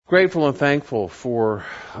grateful and thankful for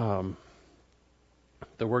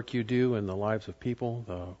the work you do in the lives of people,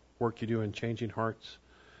 the work you do in changing hearts.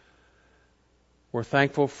 We're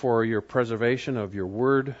thankful for your preservation of your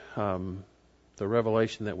word, the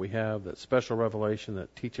revelation that we have, that special revelation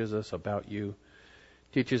that teaches us about you,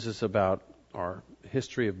 teaches us about our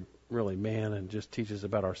history of really man, and just teaches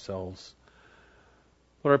about ourselves.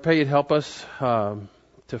 Lord, I pray you'd help us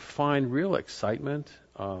to find real excitement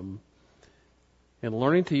in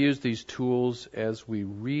learning to use these tools as we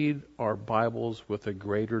read our Bibles with a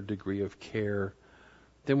greater degree of care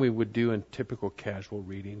than we would do in typical casual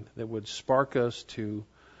reading, that would spark us to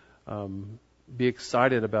be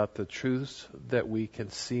excited about the truths that we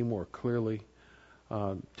can see more clearly,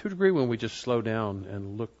 to a degree when we just slow down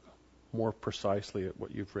and look more precisely at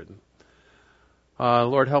what you've written.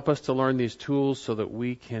 Lord, help us to learn these tools so that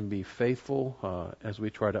we can be faithful as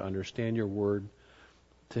we try to understand your word,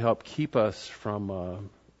 to help keep us from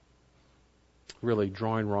really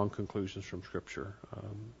drawing wrong conclusions from Scripture.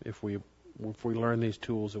 If we learn these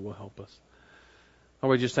tools, it will help us.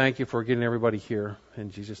 Lord, we just thank you for getting everybody here.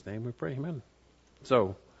 In Jesus' name we pray, amen.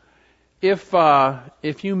 So,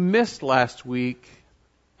 if you missed last week,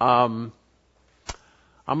 I'm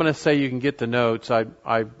going to say you can get the notes.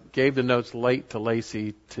 I gave the notes late to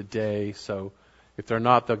Lacey today, so if they're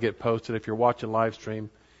not, they'll get posted if you're watching live stream.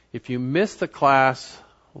 If you missed the class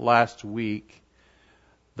last week,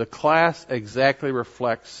 the class exactly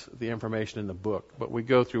reflects the information in the book, but we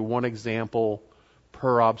go through one example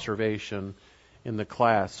per observation in the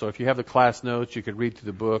class. So if you have the class notes, you could read through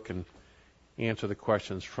the book and answer the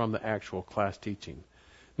questions from the actual class teaching.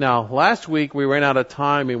 Now, last week we ran out of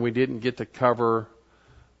time and we didn't get to cover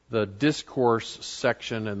the discourse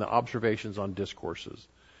section and the observations on discourses.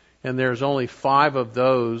 And there's only 5 of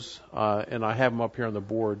those, and I have them up here on the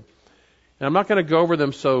board. And I'm not going to go over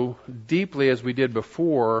them so deeply as we did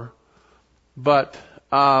before, but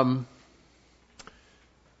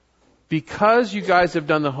because you guys have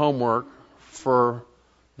done the homework for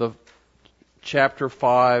the Chapter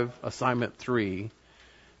 5, Assignment 3,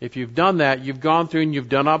 if you've done that, you've gone through and you've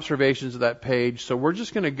done observations of that page. So we're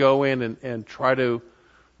just going to go in and try to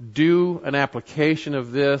do an application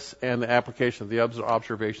of this and the application of the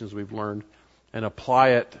observations we've learned and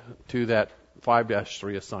apply it to that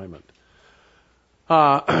 5-3 assignment.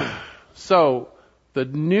 So the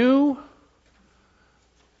new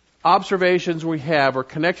observations we have are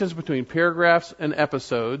connections between paragraphs and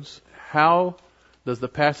episodes. How does the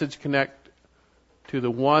passage connect to the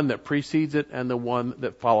one that precedes it and the one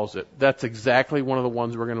that follows it? That's exactly one of the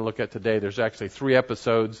ones we're going to look at today. There's actually 3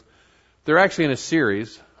 episodes. They're actually in a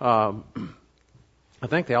series. I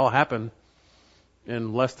think they all happen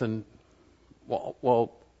in less than,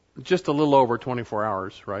 just a little over 24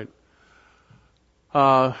 hours, right?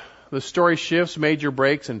 The story shifts, major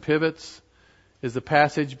breaks, and pivots. Is the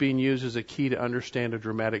passage being used as a key to understand a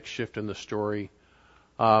dramatic shift in the story?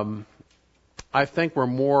 I think we're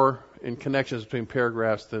more in connections between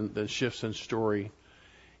paragraphs than shifts in story.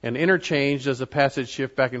 And interchange, does the passage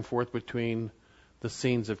shift back and forth between the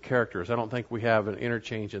scenes of characters? I don't think we have an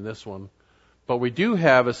interchange in this one. But we do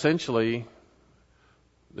have essentially,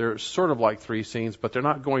 they're sort of like 3 scenes, but they're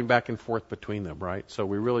not going back and forth between them, right? So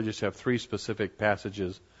we really just have 3 specific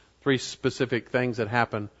passages, 3 specific things that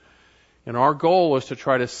happen. And our goal is to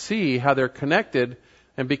try to see how they're connected.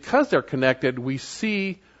 And because they're connected, we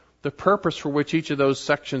see the purpose for which each of those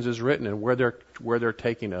sections is written and where they're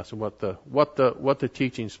taking us and what the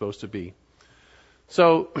teaching is supposed to be.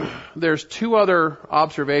 So there's 2 other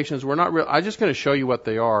observations. I'm just going to show you what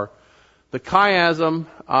they are. The chiasm,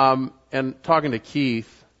 and talking to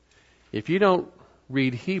Keith, if you don't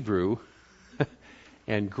read Hebrew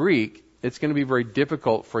and Greek, it's going to be very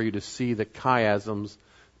difficult for you to see the chiasms.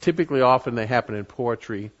 Typically, often they happen in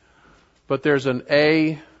poetry. But there's an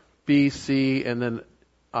A, B, C, and then,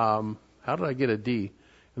 how did I get a D?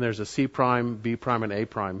 And there's a C prime, B prime, and A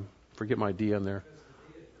prime. Forget my D on there.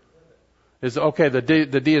 Okay, the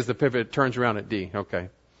D is the pivot. It turns around at D. Okay.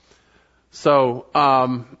 So,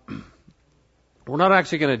 we're not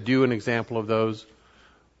actually going to do an example of those.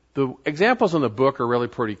 The examples in the book are really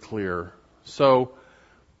pretty clear. So,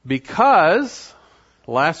 because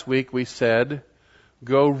last week we said,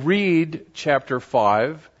 go read chapter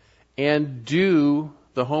 5 and do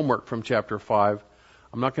the homework from chapter 5.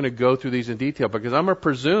 I'm not going to go through these in detail because I'm going to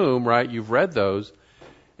presume, right, you've read those,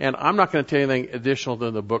 and I'm not going to tell you anything additional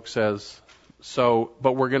than the book says. So,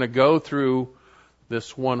 but we're going to go through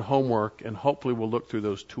this one homework, and hopefully we'll look through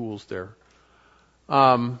those tools there.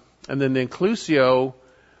 And then the inclusio,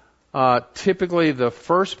 typically the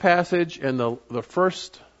first passage and the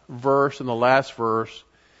first verse and the last verse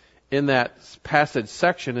in that passage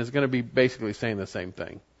section is going to be basically saying the same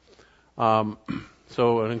thing.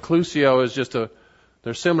 So an inclusio is just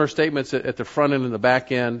there's similar statements at the front end and the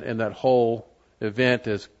back end, and that whole event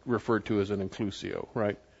is referred to as an inclusio,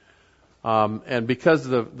 right? And because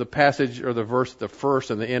the passage or the verse, the first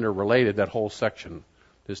and the end are related, that whole section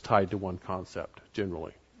is tied to one concept,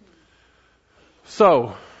 generally.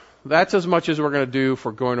 So that's as much as we're going to do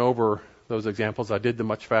for going over those examples. I did them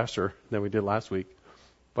much faster than we did last week.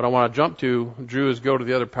 But I want to jump to, Drew, is go to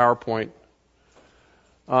the other PowerPoint.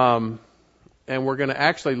 And we're going to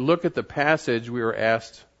actually look at the passage we were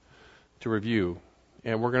asked to review.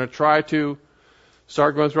 And we're going to try to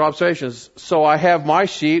start going through observations. So I have my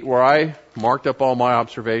sheet where I marked up all my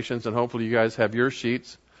observations, and hopefully you guys have your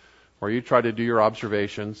sheets where you try to do your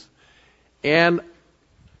observations. And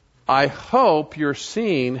I hope you're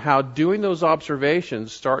seeing how doing those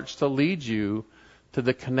observations starts to lead you to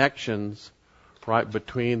the connections, right,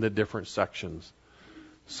 between the different sections.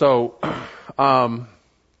 So,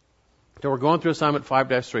 we're going through assignment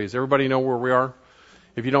 5-3. Does everybody know where we are?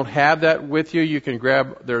 If you don't have that with you, you can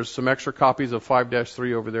grab, there's some extra copies of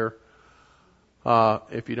 5-3 over there,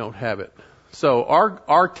 if you don't have it. So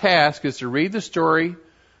our task is to read the story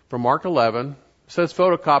from Mark 11. It says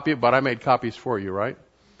photocopy it, but I made copies for you, right?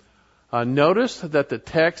 Notice that the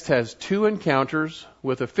text has 2 encounters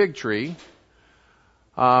with a fig tree.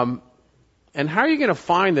 And how are you going to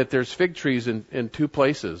find that there's fig trees in 2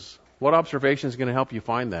 places? What observation is going to help you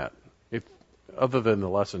find that, other than the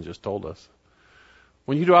lesson just told us?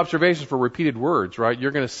 When you do observations for repeated words, right,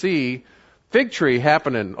 you're going to see fig tree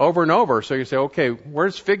happening over and over. So you say, okay,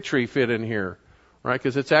 where's fig tree fit in here? Right,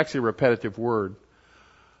 because it's actually a repetitive word.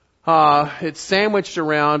 It's sandwiched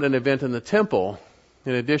around an event in the temple.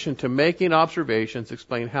 In addition to making observations,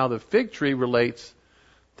 explain how the fig tree relates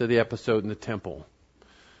to the episode in the temple.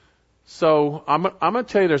 So I'm going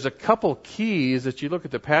to tell you there's a couple keys that you look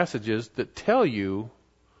at the passages that tell you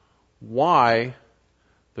why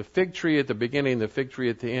the fig tree at the beginning and the fig tree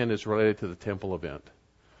at the end is related to the temple event.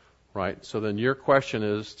 Right? So then your question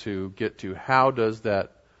is to get to how does the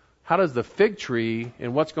fig tree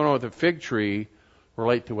and what's going on with the fig tree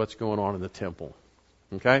relate to what's going on in the temple?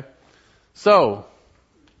 Okay? So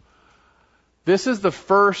this is the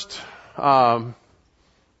first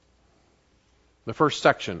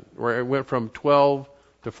section where it went from 12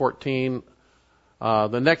 to 14.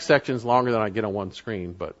 The next section is longer than I get on one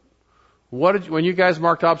screen. But when you guys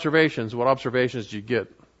marked observations, what observations did you get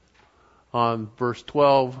on verse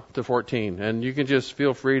 12 to 14? And you can just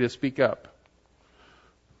feel free to speak up.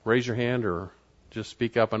 Raise your hand or just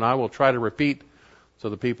speak up, and I will try to repeat so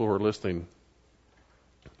the people who are listening.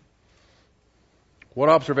 What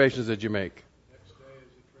observations did you make? Next day is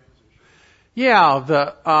a transition. Yeah,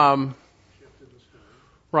 Shift in the story.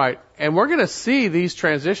 right. And we're going to see these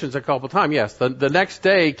transitions a couple of times. Yes, the next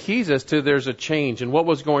day keys us to there's a change in what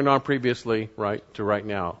was going on previously, right, to right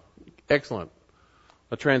now. Excellent.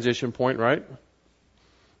 A transition point, right?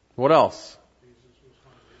 What else?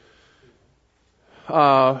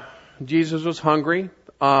 Jesus was hungry.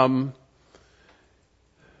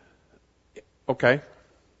 Okay.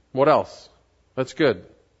 What else? That's good.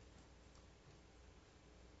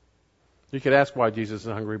 You could ask why Jesus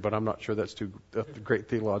is hungry, but I'm not sure that's great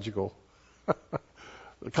theological.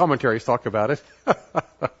 The commentaries talk about it.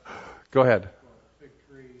 Go ahead. Well, fig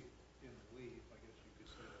tree in the leaf, I guess you could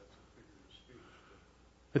say that's a figure of speech.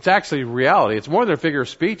 It's actually reality. It's more than a figure of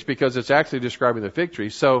speech because it's actually describing the fig tree.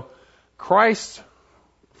 So Christ,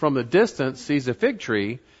 from the distance, sees a fig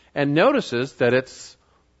tree and notices that it's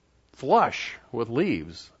flush with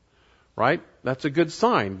leaves, right? That's a good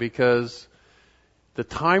sign because the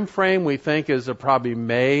time frame we think is probably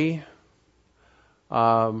May,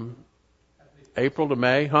 April to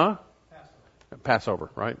May, huh? Passover,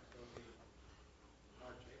 right?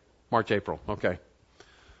 March, April. Okay.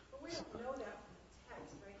 But we don't know that from the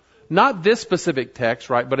text, right? Not this specific text,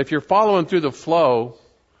 right? But if you're following through the flow,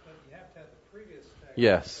 But you have to have the previous text.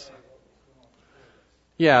 yes. To say what was going on before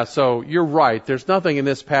this. Yeah, so you're right. There's nothing in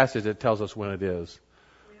this passage that tells us when it is.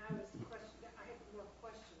 I mean, I had more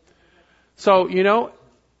questions. So,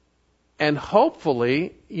 and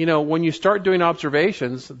hopefully, when you start doing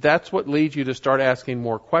observations, that's what leads you to start asking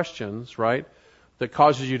more questions, right? That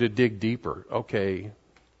causes you to dig deeper. Okay.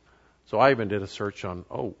 So I even did a search on,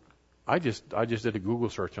 I just did a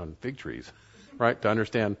Google search on fig trees, right? To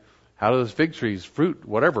understand how does fig trees fruit,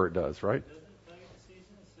 whatever it does, right? Doesn't it tell you the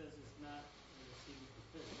season? It says it's not the season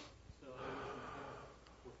for figs. So it isn't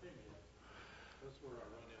for fig yet. That's where I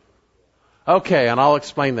run into it. Okay, and I'll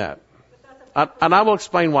explain that. And I will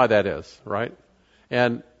explain why that is, right?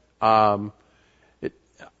 And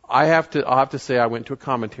I'll have to say I went to a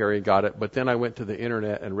commentary and got it, but then I went to the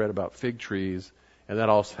internet and read about fig trees, and that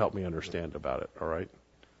also helped me understand about it. All right.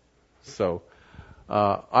 So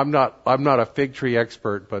I'm not a fig tree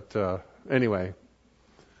expert, but anyway.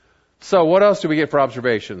 So what else do we get for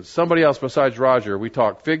observations? Somebody else besides Roger. We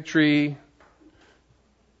talked fig tree.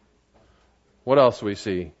 What else do we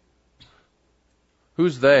see?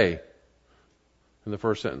 Who's they in the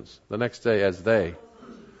first sentence? The next day as they.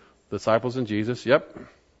 Disciples and Jesus. Yep.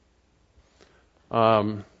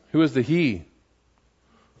 Who is the he?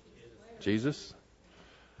 Jesus.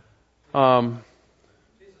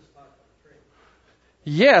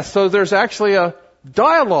 Yes, so there's actually a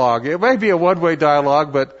dialogue. It may be a one-way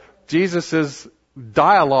dialogue, but Jesus is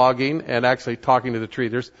dialoguing and actually talking to the tree.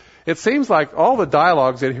 It seems like all the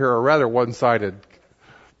dialogues in here are rather one-sided.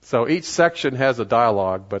 So each section has a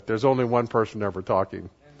dialogue, but there's only one person ever talking. And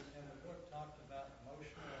the book talked about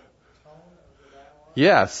emotional tone of the dialogue.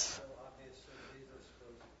 Yes. So obviously Jesus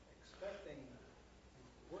was expecting,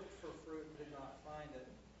 looked for fruit, did not find it,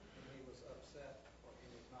 and he was upset or he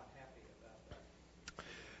was not happy about that. The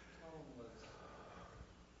tone was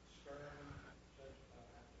stern,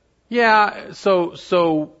 Yeah, so there was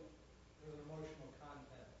emotional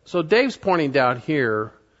content. So Dave's pointing down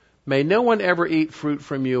here, may no one ever eat fruit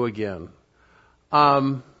from you again.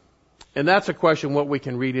 And that's a question what we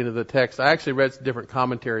can read into the text. I actually read some different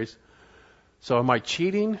commentaries. So am I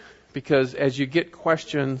cheating? Because as you get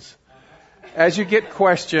questions,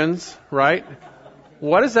 right?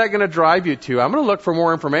 What is that going to drive you to? I'm going to look for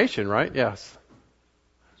more information, right? Yes.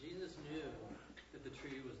 Jesus knew that the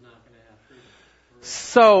tree was not going to have fruit.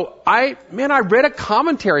 So I read a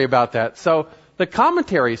commentary about that. So the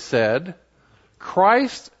commentary said,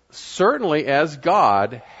 Christ certainly as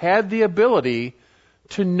God had the ability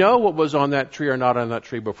to know what was on that tree or not on that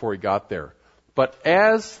tree before he got there. But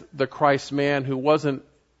as the Christ man who wasn't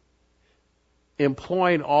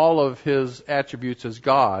employing all of his attributes as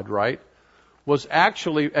God, right, was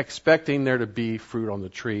actually expecting there to be fruit on the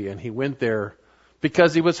tree, and he went there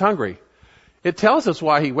because he was hungry. It tells us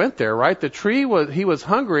why he went there, right? He was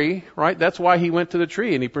hungry, right? That's why he went to the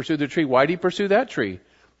tree and he pursued the tree. Why did he pursue that tree?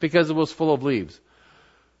 Because it was full of leaves.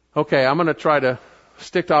 Okay, I'm going to try to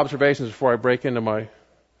stick to observations before I break into my...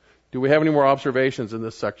 Do we have any more observations in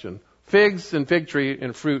this section? Figs and fig tree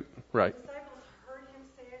and fruit, right. The disciples heard him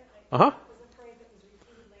say it. Uh-huh. It was a phrase that was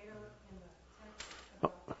repeated later in the text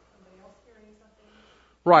about somebody else hearing something.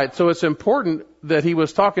 Right, so it's important that he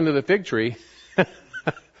was talking to the fig tree,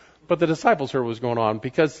 but the disciples heard what was going on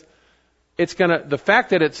because the fact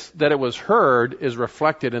that it was heard is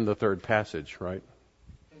reflected in the third passage, right?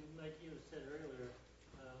 And like you said earlier,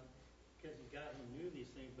 because God knew these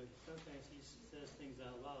things, but sometimes he says things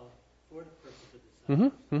out loud for the purpose of the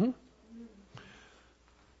disciples. Mm-hmm. Mm-hmm.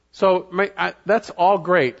 So that's all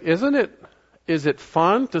great, isn't it? Is it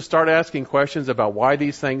fun to start asking questions about why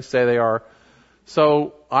these things say they are?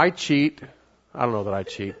 So I cheat. I don't know that I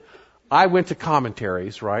cheat. I went to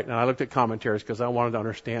commentaries, right? And I looked at commentaries because I wanted to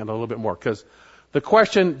understand a little bit more. Because the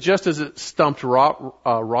question, just as it stumped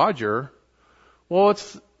Roger, well,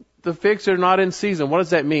 it's the figs are not in season. What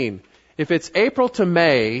does that mean? If it's April to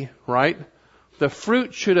May, right, the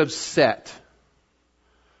fruit should have set,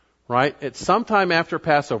 right? It's sometime after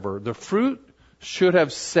Passover. The fruit should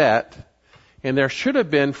have set, and there should have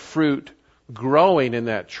been fruit growing in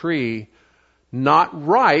that tree, not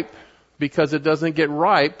ripe, because it doesn't get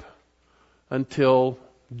ripe until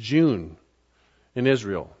June in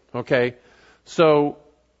Israel. Okay? So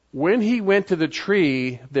when he went to the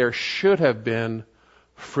tree, there should have been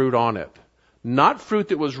fruit on it. Not fruit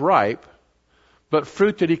that was ripe, but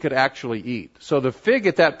fruit that he could actually eat. So the fig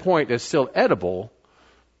at that point is still edible,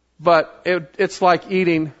 but it's like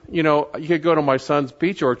eating, you could go to my son's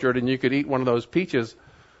peach orchard and you could eat one of those peaches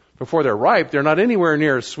before they're ripe. They're not anywhere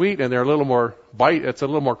near as sweet, and they're a little more bite. It's a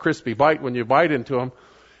little more crispy bite when you bite into them.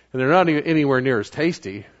 And they're not anywhere near as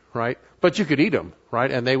tasty, right? But you could eat them,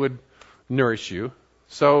 right? And they would nourish you.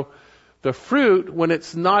 So the fruit, when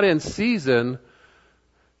it's not in season,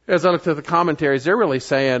 as I looked at the commentaries, they're really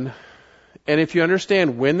saying, and if you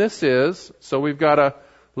understand when this is, so we've got to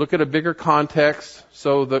look at a bigger context.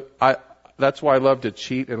 So that's why I love to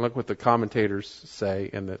cheat and look what the commentators say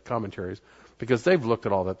in the commentaries, because they've looked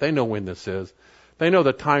at all that. They know when this is. They know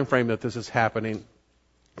the time frame that this is happening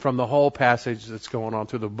from the whole passage that's going on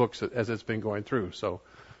through the books as it's been going through. So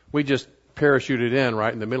we just parachuted in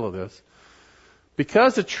right in the middle of this.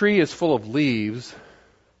 Because the tree is full of leaves,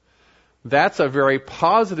 that's a very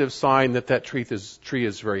positive sign that tree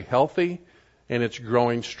is very healthy and it's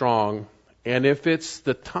growing strong. And if it's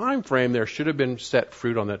the time frame, there should have been set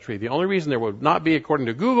fruit on that tree. The only reason there would not be, according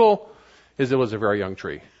to Google, is it was a very young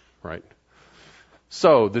tree. right?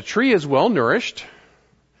 So the tree is well nourished.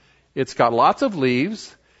 It's got lots of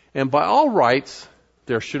leaves, and by all rights,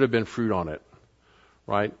 there should have been fruit on it,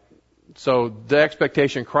 right? So the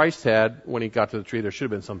expectation Christ had when he got to the tree, there should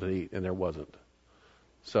have been something to eat, and there wasn't.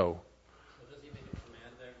 So does he make a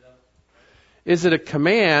command there, though? is it a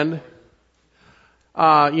command?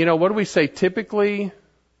 What do we say typically?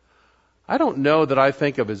 I don't know that I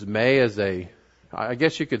think of as may as I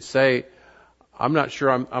guess you could say, I'm not sure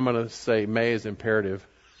I'm going to say may as imperative.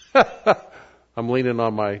 I'm leaning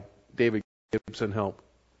on my David Gibson help.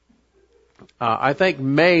 I think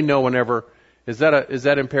may no one ever, is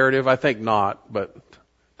that imperative? I think not, but it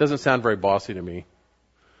doesn't sound very bossy to me.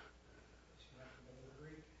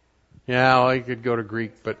 Yeah, I could go to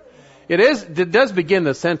Greek, but it does begin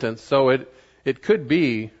the sentence, so it could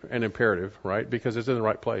be an imperative, right? Because it's in the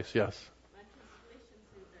right place, yes.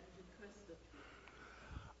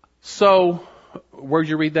 So, where'd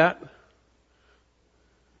you read that?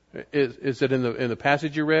 Is it in the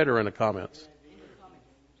passage you read or in the comments?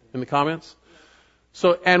 In the comments?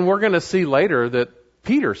 So, and we're going to see later that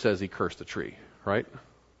Peter says he cursed the tree, right?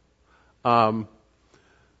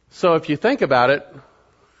 So if you think about it,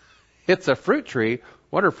 it's a fruit tree.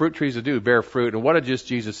 What are fruit trees to do? Bear fruit. And what did just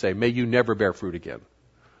Jesus say? May you never bear fruit again,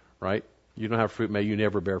 right? You don't have fruit. May you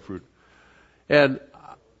never bear fruit. And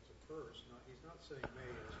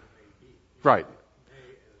right.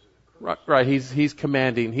 Right. He's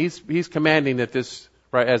commanding. He's commanding that this,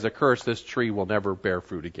 right, as a curse, this tree will never bear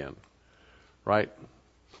fruit again. Right.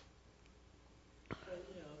 I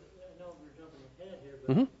know we're jumping ahead here,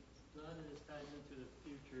 but Mm-hmm. none of this ties into the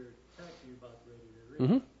future text you're about ready to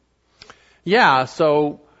read. Mm-hmm. Yeah.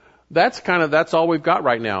 So that's all we've got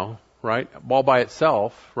right now. Right. All by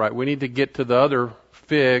itself. Right. We need to get to the other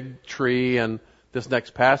fig tree and this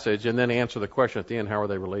next passage, and then answer the question at the end: how are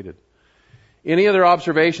they related? Any other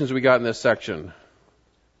observations we got in this section?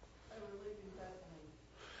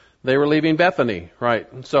 They were leaving Bethany, right?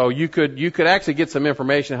 So you could actually get some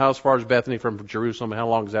information. How far is Bethany from Jerusalem? How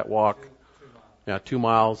long is that walk? 2 miles. Yeah, 2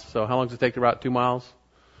 miles. So how long does it take to route 2 miles?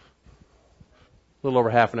 A little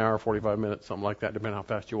over half an hour, 45 minutes, something like that, depending on how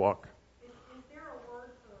fast you walk. Is there a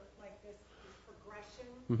word for like this progression?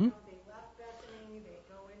 Mm-hmm. They left Bethany, they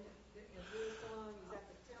go into Jerusalem, he's at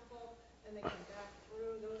the temple, and they come back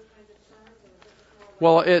through those kinds of terms? Or is it just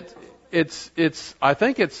more like Well, I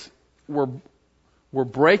think we're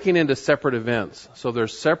breaking into separate events. So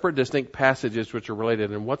there's separate distinct passages which are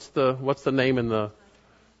related. And what's the name in the,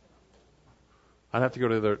 I'd have to go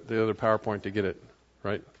to the other PowerPoint to get it,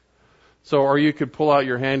 right? So, or you could pull out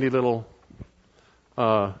your handy little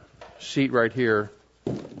sheet right here.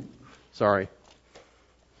 Sorry.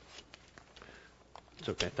 It's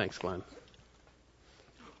okay. Thanks, Glenn.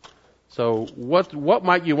 So what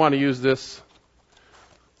might you want to use this?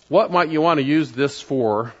 What might you want to use this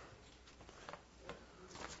for?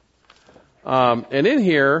 And in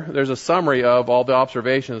here, there's a summary of all the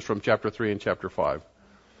observations from chapter 3 and chapter 5.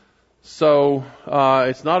 So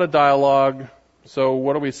it's not a dialogue. So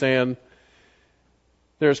what are we saying?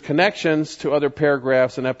 There's connections to other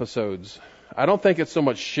paragraphs and episodes. I don't think it's so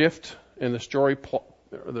much shift in the story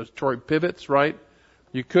pivots, right?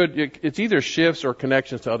 It's either shifts or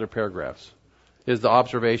connections to other paragraphs, is the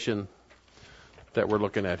observation that we're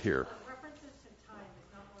looking at here. references to time is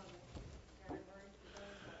not one of the categories for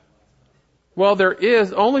those? Well, there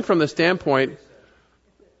is, only from the standpoint,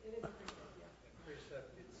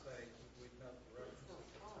 Precept, you'd say we'd note the references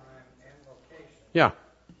to time and location, yeah.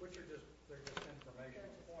 which are they're just information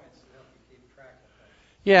points that help you keep track of things.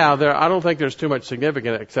 Yeah, I don't think there's too much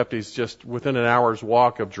significant, except he's just within an hour's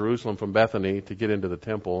walk of Jerusalem from Bethany to get into the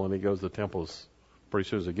temple, and he goes to the temple pretty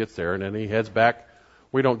soon as he gets there, and then he heads back.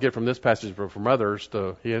 We don't get from this passage, but from others,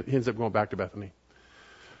 he ends up going back to Bethany.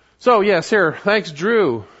 So, yes, here, thanks,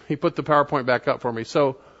 Drew. He put the PowerPoint back up for me.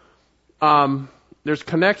 So, there's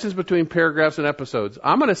connections between paragraphs and episodes.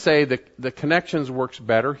 I'm going to say the connections works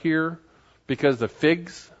better here because the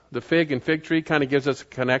fig and fig tree kind of gives us a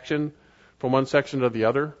connection from one section to the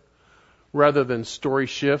other, rather than story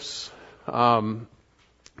shifts,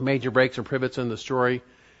 major breaks and pivots in the story.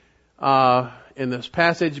 In this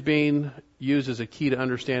passage being used as a key to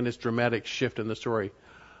understand this dramatic shift in the story.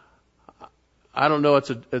 I don't know.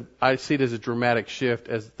 I see it as a dramatic shift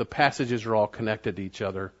as the passages are all connected to each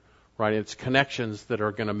other, right? It's connections that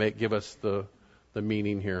are going to give us the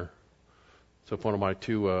meaning here. So one of my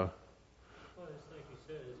two. Well, it's like you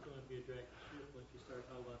said, it's going to be a dramatic shift once you start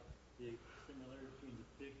talking about the similarity between the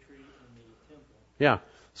fig tree and the temple. Yeah.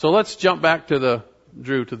 So let's jump back to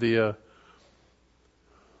Drew, to the.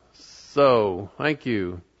 So thank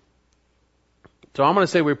you. So I'm going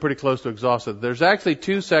to say we're pretty close to exhausted. There's actually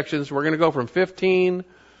two sections. We're going to go from 15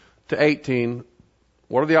 to 18.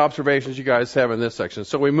 What are the observations you guys have in this section?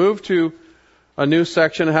 So we move to a new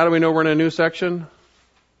section. How do we know we're in a new section?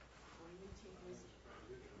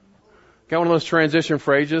 Got one of those transition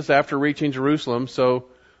phrases after reaching Jerusalem. So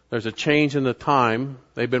there's a change in the time.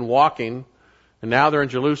 They've been walking, and now they're in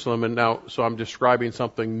Jerusalem, and now, so I'm describing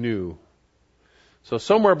something new. So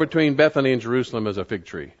somewhere between Bethany and Jerusalem is a fig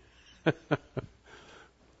tree.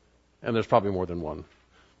 And there's probably more than one.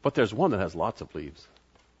 But there's one that has lots of leaves.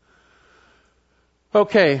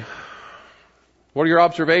 Okay. What are your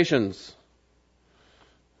observations?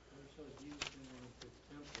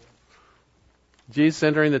 Jesus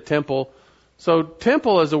entering the temple. So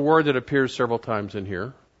temple is a word that appears several times in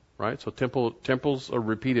here, right? So temple's a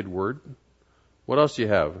repeated word. What else do you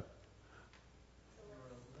have?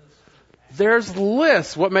 There's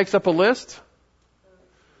lists. What makes up a list?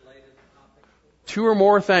 Two or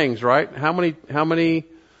more things, right? How many?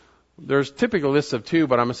 There's typical lists of two,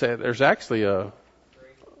 but I'm going to say there's actually a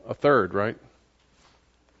third, right?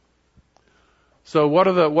 So what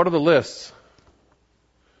are the lists?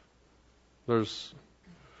 There's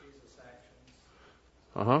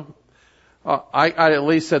I at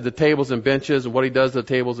least said the tables and benches, and what he does to the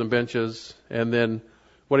tables and benches, and then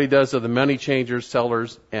what he does to the money changers,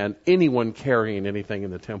 sellers, and anyone carrying anything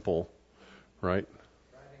in the temple, right?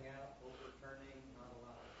 Driving out, overturning, not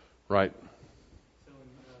allowed. Right. So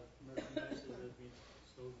merchandise that being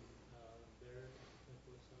sold there at the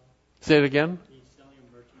temple itself. Say it again. He's selling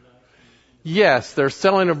merchandise. Yes, there's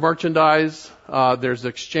selling of merchandise. There's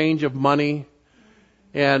exchange of money.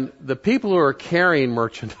 And the people who are carrying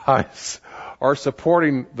merchandise are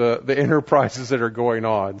supporting the enterprises that are going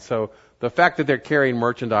on. So the fact that they're carrying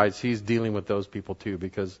merchandise, he's dealing with those people too,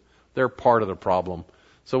 because they're part of the problem.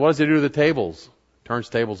 So what does he do to the tables? Turns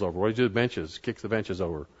tables over. What does he do to the benches? Kicks the benches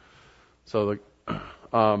over. So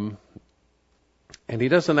and he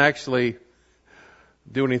doesn't actually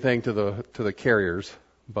do anything to the carriers,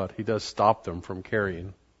 but he does stop them from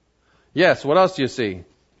carrying. Yes, what else do you see?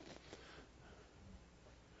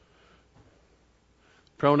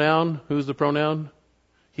 Pronoun. Who's the pronoun?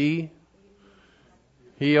 He.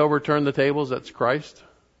 He overturned the tables. That's Christ.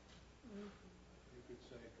 You could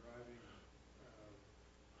say driving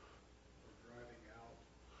out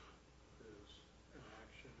is an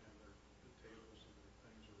action, and the tables and the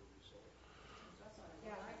things are the result.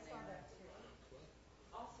 Yeah, I saw that too.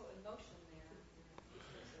 Also emotion there.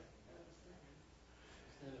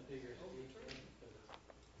 Instead of figure of speech, because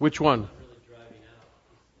it's Which one? not really driving out.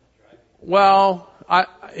 He's not driving. Well,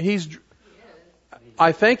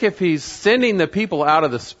 I think if he's sending the people out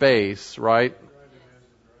of the space, right?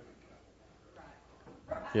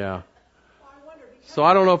 Yeah. So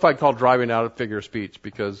I don't know if I'd call driving out a figure of speech,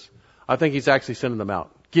 because I think he's actually sending them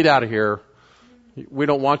out. Get out of here. We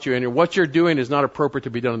don't want you in here. What you're doing is not appropriate to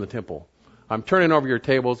be done in the temple. I'm turning over your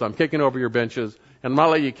tables. I'm kicking over your benches, and I'm not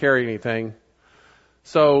letting you carry anything.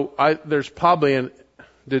 So there's probably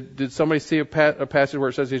did somebody see a passage where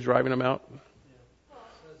it says he's driving them out?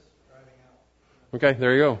 Okay,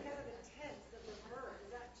 there you go. Because of the tense of the verb,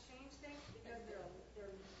 does that change things? Because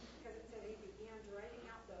because it said he began driving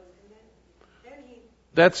out those, and then he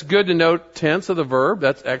That's good to note. Tense of the verb.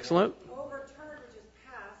 That's excellent. overturned, which is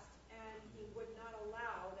past, and he would not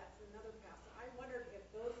allow. That's another past. I wondered if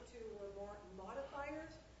those two were more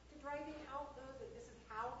modifiers to driving out those. That this is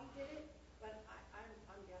how he did it, but I'm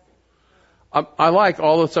guessing. I like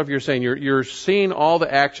all the stuff you're saying. You're seeing all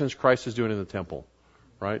the actions Christ is doing in the temple,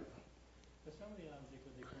 right? But some of the objects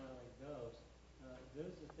that they point out like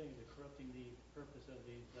those are things that corrupting the purpose of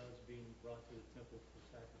the doves being brought to the temple for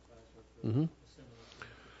sacrifice or for a similar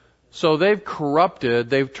thing. So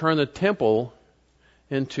they've turned the temple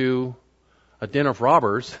into a den of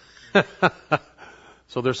robbers.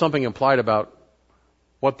 So there's something implied about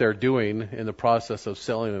what they're doing in the process of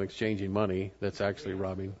selling and exchanging money that's actually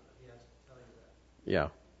robbing. Yeah.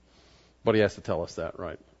 But he has to tell us that,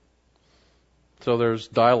 right? So there's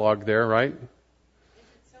dialogue there, right? Is it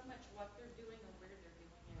so much what they're doing or where they're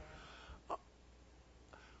doing it?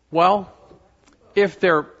 Well, if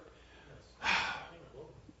they're,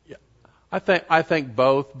 yeah, I think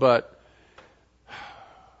both, but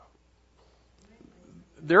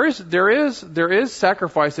there is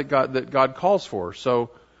sacrifice that God calls for.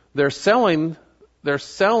 So they're selling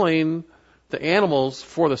the animals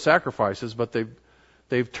for the sacrifices, but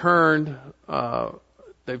they've turned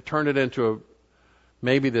it into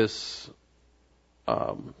maybe this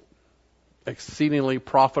exceedingly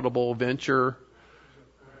profitable venture.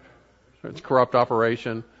 It's a corrupt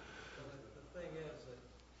operation. The thing is that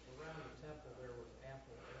around the temple there was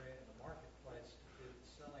ample area in the marketplace to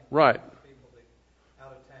Right. People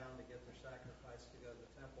out of town to get their sacrifice to go to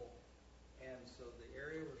the temple. And so the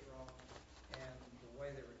area was wrong, and the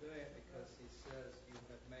way they were doing it, because he says you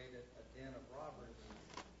have made it a den of robbers,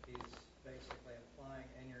 he's basically implying,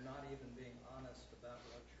 and you're not even being honest about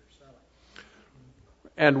what you're selling.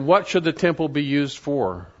 And what should the temple be used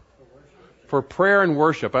for? For prayer and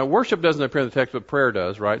worship. Worship doesn't appear in the text, but prayer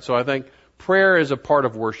does, right? So I think prayer is a part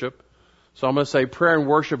of worship. So I'm going to say prayer and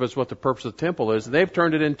worship is what the purpose of the temple is. They've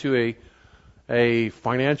turned it into a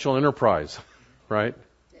financial enterprise, right?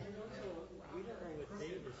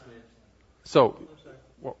 So,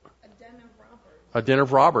 A den of robbers. a den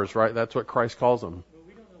of robbers, right? That's what Christ calls them. But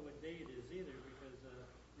we don't know what day it is either, because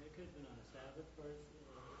it could have been on a Sabbath, as far as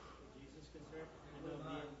Jesus is concerned. I know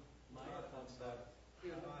me and Maya talked about. He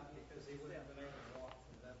would not, because he wouldn't have been able to walk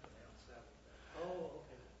from Bethany on Sabbath day. Oh,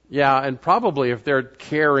 okay. Yeah, and probably if they're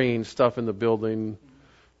carrying stuff in the building,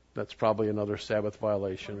 that's probably another Sabbath The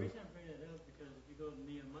violation. reason I'm bringing it up because if you go to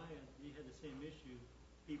Nehemiah, you had the same issue,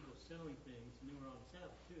 people selling things, and they were on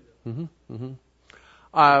Sabbath too,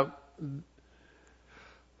 though.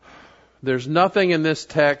 There's nothing in this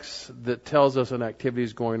text that tells us an activity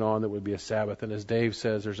is going on that would be a Sabbath. And as Dave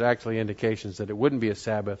says, there's actually indications that it wouldn't be a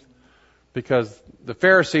Sabbath because the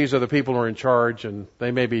Pharisees are the people who are in charge and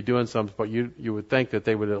they may be doing something, but you would think that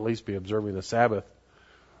they would at least be observing the Sabbath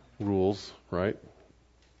rules, right?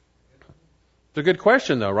 It's a good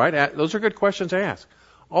question, though, right? Those are good questions to ask.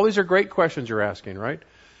 All these are great questions you're asking, right?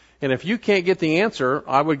 And if you can't get the answer,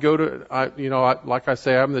 I would go to, like I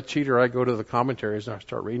say, I'm the cheater. I go to the commentaries and I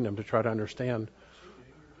start reading them to try to understand.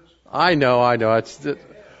 I know. It's,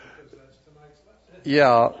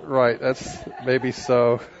 yeah, right. That's maybe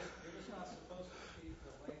so.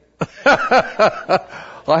 I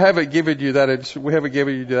haven't given you that. We haven't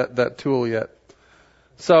given you that tool yet.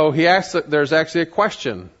 So he asks. There's actually a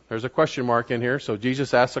question. There's a question mark in here. So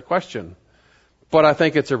Jesus asks a question. But I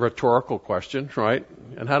think it's a rhetorical question, right?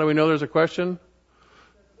 And how do we know there's a question?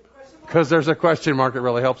 Because there's a question mark. It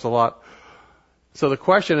really helps a lot. So the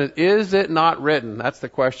question is it not written? That's the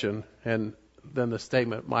question. And then the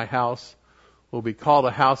statement, my house will be called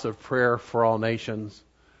a house of prayer for all nations.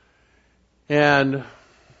 And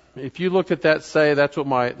if you look at that, say that's what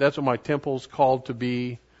my temple's called to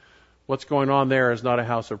be. What's going on there is not a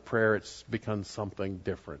house of prayer. It's become something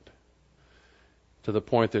different. To the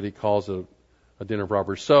point that he calls a den of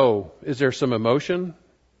robbers. So, is there some emotion?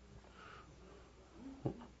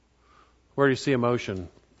 Where do you see emotion?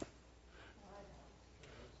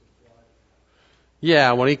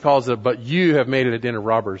 Yeah, when he calls it, but you have made it a den of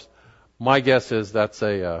robbers. My guess is that's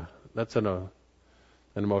an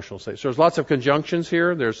emotional state. So there's lots of conjunctions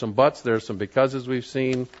here. There's some buts. There's some becauses we've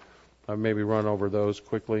seen. I've maybe run over those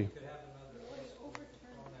quickly.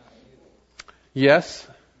 Yes.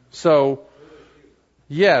 So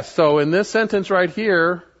in this sentence right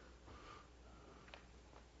here,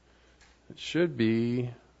 it should be,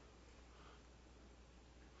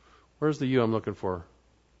 where's the you I'm looking for?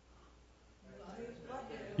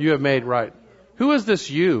 You have made, right. Who is this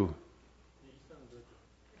you?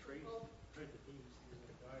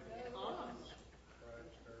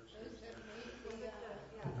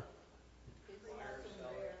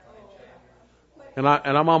 And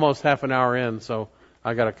I'm almost half an hour in, so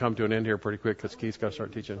I got to come to an end here pretty quick because Keith's got to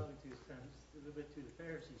start teaching.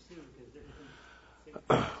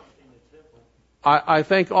 I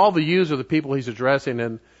think all the yous are the people he's addressing,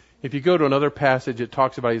 and if you go to another passage, it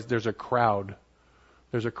talks about there's a crowd.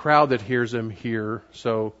 There's a crowd that hears him here.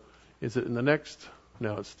 So is it in the next?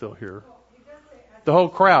 No, it's still here. The whole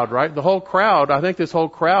crowd, right? The whole crowd, I think this whole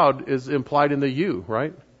crowd is implied in the you,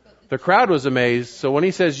 right? The crowd was amazed. So when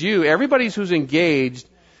he says you, everybody who's engaged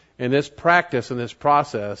in this practice and this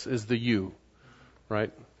process is the you,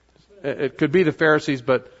 right? It could be the Pharisees,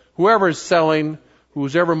 but whoever is selling,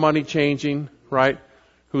 who's ever money changing, right?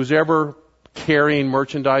 Who's ever carrying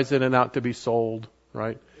merchandise in and out to be sold,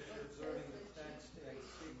 right? Observing the text in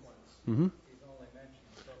sequence, Mm-hmm. he's only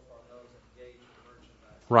mentioned so far those engaged in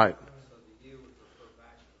merchandise. Right. So the you would refer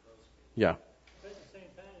back to those people. Yeah. But at the same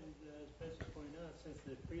time, as Spencer pointed out, since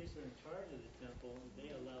the priests are in charge of the temple, they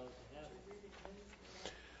allow us to have it.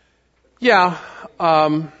 Yeah.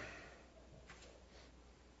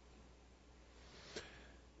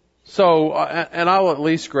 So, and I'll at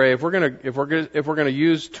least, Gray, if we're gonna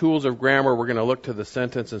use tools of grammar, we're gonna look to the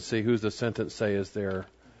sentence and see who's the sentence say is there.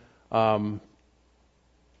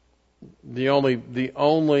 The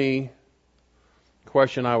only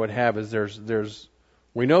question I would have is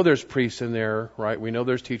we know there's priests in there, right? We know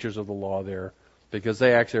there's teachers of the law there because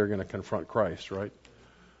they actually are going to confront Christ, right?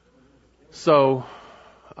 So,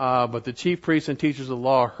 but the chief priests and teachers of the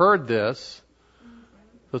law heard this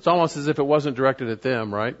So it's almost as if it wasn't directed at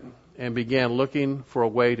them, right? And began looking for a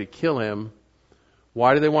way to kill him.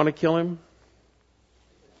 Why do they want to kill him?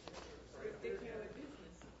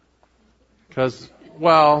 Because,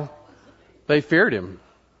 well, they feared him.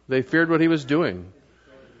 They feared what he was doing.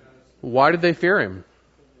 Why did they fear him?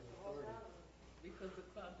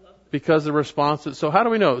 Because the response. So how do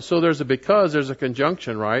we know? So there's a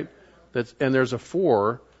conjunction, right? And there's a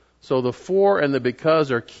for. So the for and the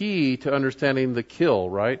because are key to understanding the kill,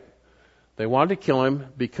 right? They wanted to kill him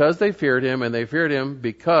because they feared him, and they feared him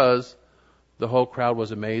because the whole crowd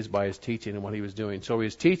was amazed by his teaching and what he was doing. So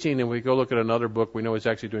he's teaching, and we go look at another book. We know he's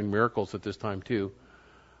actually doing miracles at this time too.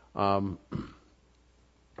 And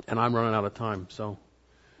I'm running out of time, so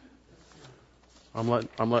I'm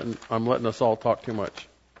letting us all talk too much.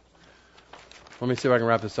 Let me see if I can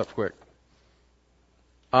wrap this up quick.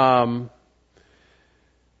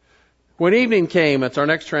 When evening came, that's our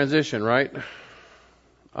next transition, right?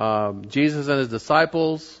 Jesus and his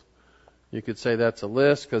disciples. You could say that's a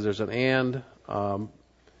list because there's an and.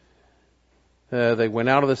 They went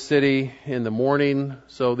out of the city in the morning.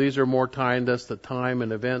 So these are more timed as the time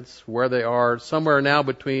and events where they are. Somewhere now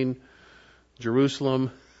between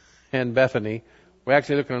Jerusalem and Bethany. We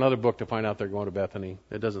actually look in another book to find out they're going to Bethany.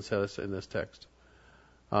 It doesn't say this in this text.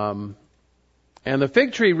 And the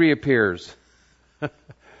fig tree reappears.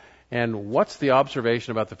 And what's the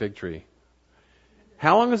observation about the fig tree?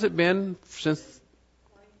 How long has it been since?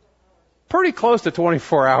 Pretty close to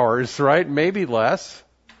 24 hours, right? Maybe less.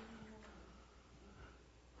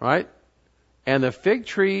 Right? And the fig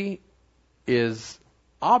tree is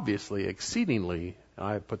obviously, exceedingly,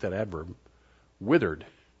 I put that adverb, withered.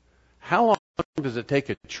 How long does it take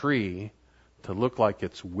a tree to look like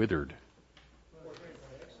it's withered?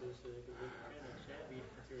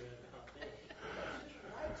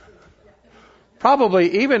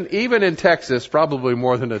 Probably, even in Texas, probably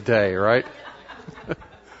more than a day, right?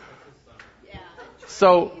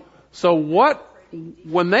 So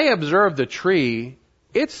when they observe the tree,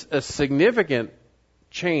 it's a significant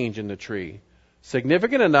change in the tree.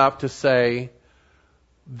 Significant enough to say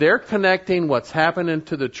they're connecting what's happening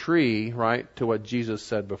to the tree, right, to what Jesus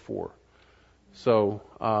said before. So,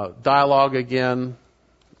 dialogue again.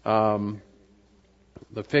 The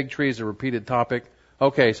fig tree is a repeated topic.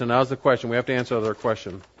 Okay, so now's the question. We have to answer another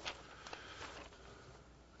question.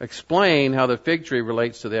 Explain how the fig tree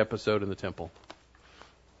relates to the episode in the temple.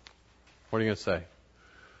 What are you going to say?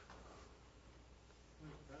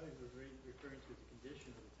 Probably referring to the condition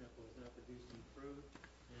of the temple is not producing fruit,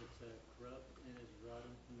 and it's corrupt, and it's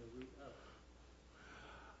rotting from the root up.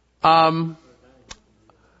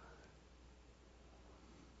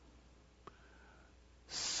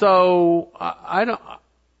 So I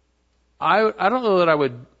don't know that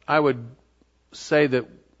I would say that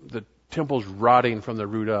the temple's rotting from the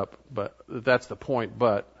root up, but that's the point.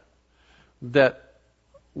 But that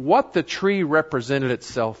what the tree represented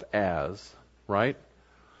itself as, right,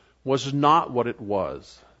 was not what it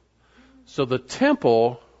was. So the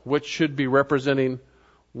temple, which should be representing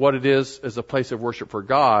what it is as a place of worship for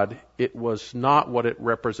God, it was not what it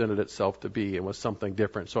represented itself to be. It was something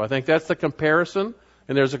different. So I think that's the comparison,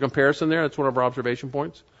 and there's a comparison there. That's one of our observation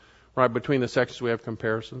points. Right, between the sections we have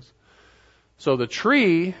comparisons. So the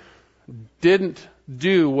tree didn't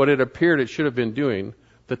do what it appeared it should have been doing.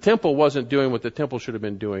 The temple wasn't doing what the temple should have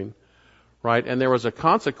been doing. Right? And there was a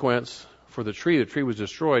consequence for the tree. The tree was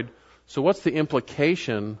destroyed. So what's the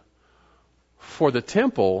implication for the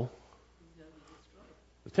temple?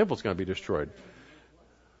 The temple's going to be destroyed.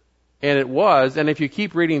 And it was, and if you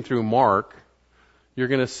keep reading through Mark, you're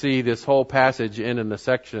going to see this whole passage end in the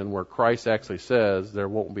section where Christ actually says there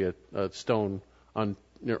won't be a stone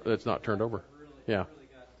that's not turned over. Yeah. I really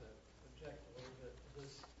got to object a little bit to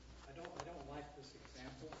this. I don't like this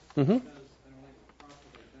example Mm-hmm. because I don't think it's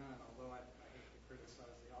properly done, although I hate to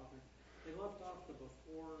criticize the author. They left off the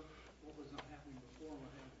before, what was not happening before and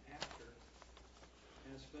what happened after.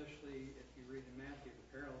 And especially if you read in Matthew, the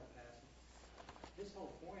parallel passage. His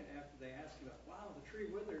whole point after they ask him about, wow, the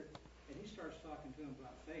tree withered, and he starts talking to him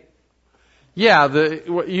about faith. Yeah, Talk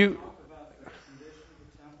about the condition of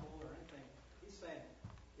the temple or anything. He's saying,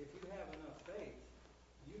 if you have enough faith,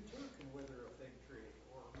 you too can wither a fig tree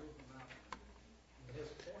or move a mountain. The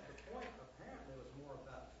point apparently was more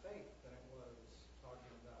about faith than it was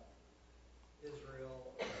talking about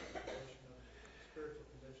Israel or spiritual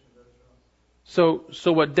condition of Israel.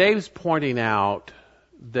 So what Dave's pointing out,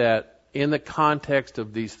 that in the context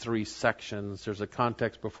of these three sections, there's a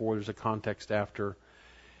context before, there's a context after.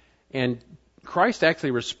 And Christ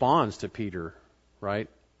actually responds to Peter, right?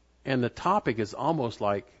 And the topic is almost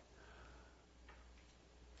like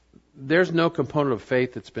there's no component of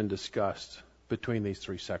faith that's been discussed between these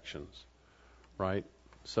three sections, right?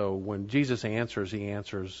 So when Jesus answers, he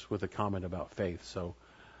answers with a comment about faith. So,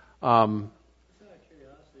 Just out of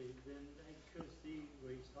curiosity, then I could see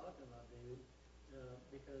where he's talking about, David,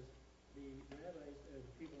 because the rabbis, the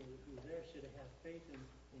people who were there should have had faith in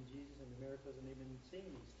Jesus and the miracles, and they've been seeing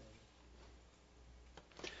these things.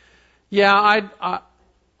 yeah,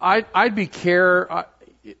 I'd be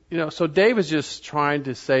so Dave is just trying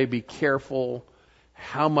to say, be careful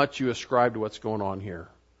how much you ascribe to what's going on here.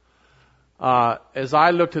 As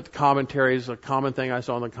I looked at the commentaries, a common thing I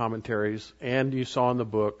saw in the commentaries, and you saw in the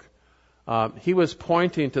book, he was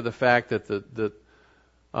pointing to the fact that the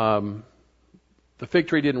fig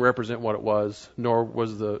tree didn't represent what it was, nor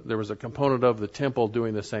was there was a component of the temple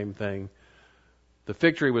doing the same thing. The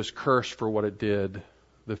fig tree was cursed for what it did.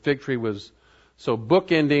 The fig tree was so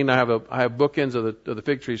bookending. I have bookends of the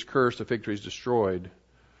fig tree's cursed, the fig tree's destroyed,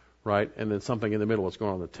 right, and then something in the middle. What's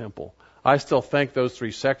going on in the temple? I still think those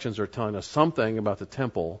three sections are telling us something about the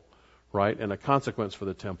temple, right, and a consequence for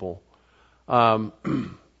the temple.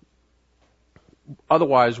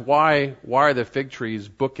 Otherwise, why are the fig trees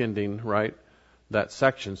bookending, right, that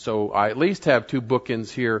section? So I at least have two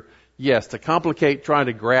bookends here. Yes, to complicate trying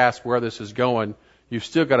to grasp where this is going, you've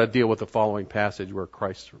still got to deal with the following passage where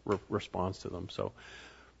Christ responds to them. So,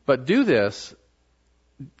 but do this.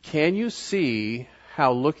 Can you see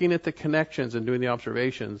how looking at the connections and doing the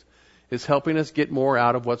observations is helping us get more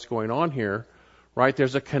out of what's going on here, right?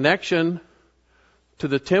 There's a connection to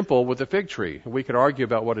the temple with the fig tree. We could argue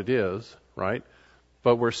about what it is, right?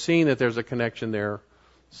 But we're seeing that there's a connection there.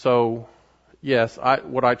 So, yes,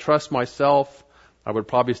 would I trust myself? I would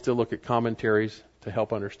probably still look at commentaries to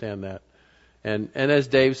help understand that. And as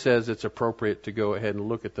Dave says, it's appropriate to go ahead and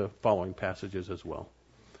look at the following passages as well.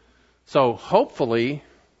 So hopefully,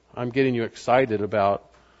 I'm getting you excited about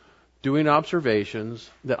doing observations,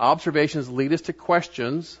 that observations lead us to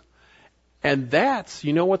questions, and that's,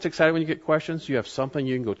 you know what's exciting when you get questions? You have something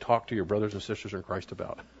you can go talk to your brothers and sisters in Christ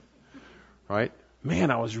about, right? Man,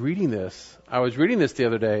 I was reading this the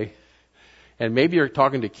other day, and maybe you're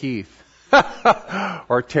talking to Keith,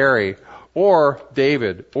 or Terry, or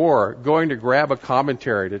David, or going to grab a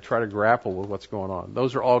commentary to try to grapple with what's going on.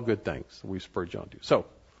 Those are all good things that we spurred you on to. So,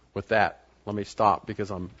 with that, let me stop because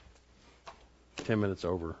I'm 10 minutes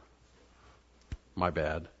over. My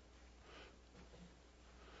bad.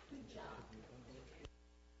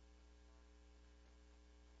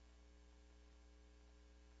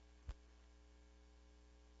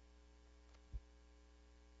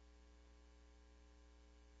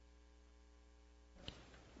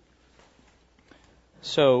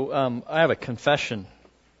 So I have a confession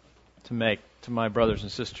to make to my brothers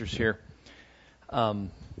and sisters here.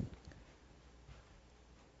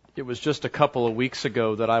 It was just a couple of weeks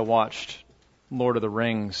ago that I watched Lord of the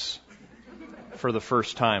Rings for the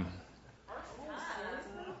first time.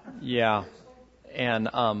 Yeah. And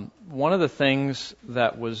one of the things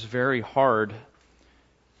that was very hard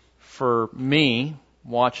for me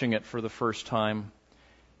watching it for the first time,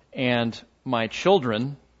 and my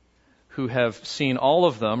children who have seen all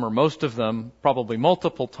of them, or most of them, probably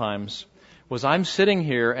multiple times, was I'm sitting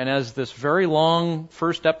here, and as this very long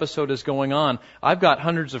first episode is going on, I've got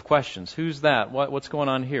hundreds of questions. Who's that? What's going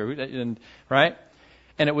on here? Right?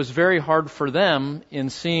 And it was very hard for them in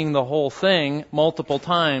seeing the whole thing multiple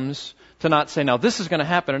times to not say, now this is going to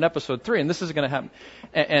happen in episode 3, and this is going to happen.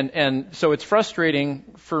 And so it's frustrating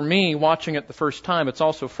for me watching it the first time. It's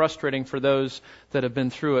also frustrating for those that have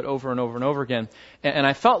been through it over and over and over again. And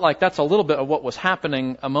I felt like that's a little bit of what was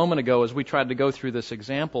happening a moment ago as we tried to go through this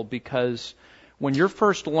example, because when you're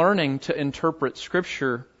first learning to interpret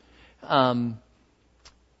Scripture, you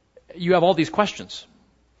have all these questions.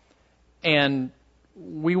 And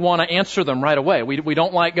we want to answer them right away. We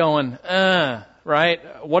don't like going,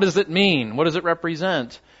 right? What does it mean? What does it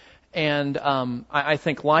represent? And I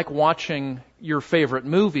think like watching your favorite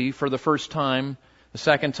movie for the first time, the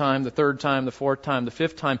second time, the third time, the fourth time, the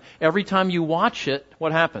fifth time, every time you watch it,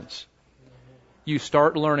 what happens? You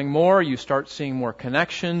start learning more, you start seeing more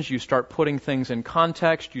connections, you start putting things in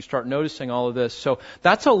context, you start noticing all of this. So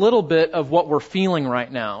that's a little bit of what we're feeling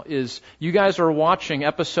right now, is you guys are watching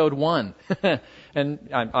episode 1. And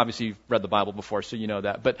obviously you've read the Bible before, so you know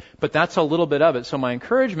that. But that's a little bit of it. So my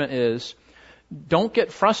encouragement is, don't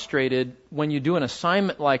get frustrated when you do an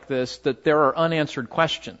assignment like this that there are unanswered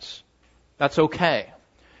questions. That's okay.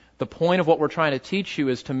 The point of what we're trying to teach you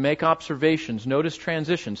is to make observations, notice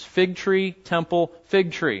transitions. Fig tree, temple,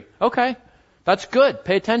 fig tree. Okay, that's good.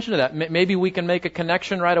 Pay attention to that. Maybe we can make a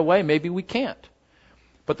connection right away. Maybe we can't.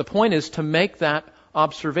 But the point is to make that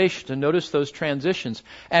observation, to notice those transitions.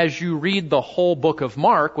 As you read the whole book of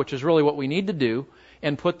Mark, which is really what we need to do,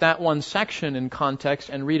 and put that one section in context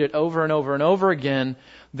and read it over and over and over again,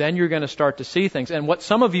 then you're going to start to see things. And what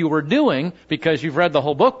some of you were doing, because you've read the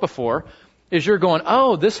whole book before, is you're going,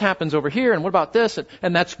 oh, this happens over here, and what about this?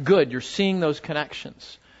 And that's good. You're seeing those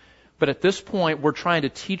connections. But at this point, we're trying to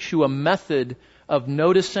teach you a method of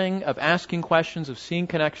noticing, of asking questions, of seeing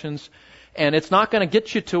connections, and it's not going to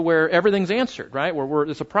get you to where everything's answered, right? Where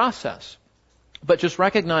it's a process. But just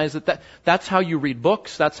recognize that's how you read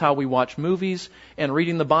books, that's how we watch movies, and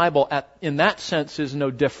reading the Bible in that sense is no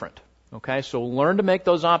different. Okay, so learn to make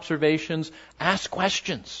those observations, ask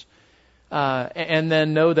questions, and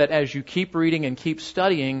then know that as you keep reading and keep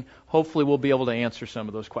studying, hopefully we'll be able to answer some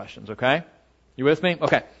of those questions. Okay, you with me?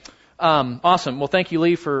 Okay. Awesome. Well, thank you,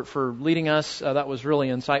 Lee, for leading us. That was really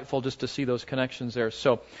insightful just to see those connections there.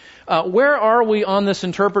 So, where are we on this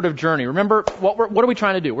interpretive journey? Remember, what are we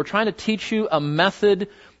trying to do? We're trying to teach you a method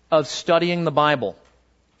of studying the Bible.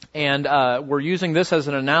 And we're using this as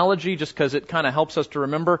an analogy just because it kind of helps us to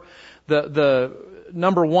remember. The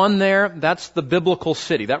number one there, that's the biblical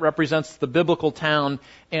city. That represents the biblical town.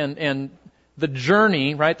 And the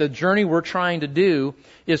journey, right, the journey we're trying to do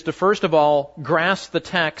is to first of all grasp the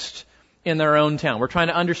text in their own town. We're trying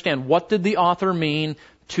to understand what did the author mean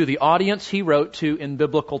to the audience he wrote to in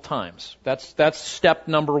biblical times. That's step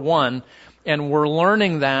number one. And we're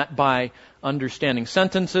learning that by understanding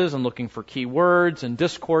sentences and looking for key words and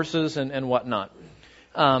discourses and whatnot.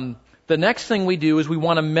 The next thing we do is we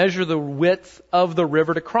want to measure the width of the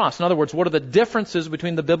river to cross. In other words, what are the differences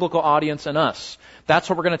between the biblical audience and us? That's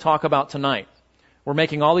what we're going to talk about tonight. We're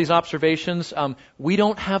making all these observations. We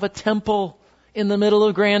don't have a temple in the middle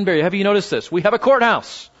of Granbury. Have you noticed this? We have a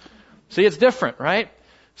courthouse. See, it's different, right?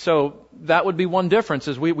 So that would be one difference,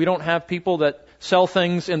 is we don't have people that sell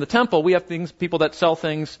things in the temple. We have people that sell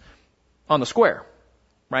things on the square,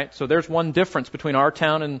 right? So there's one difference between our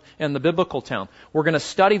town and the biblical town. We're going to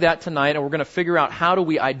study that tonight, and we're going to figure out how do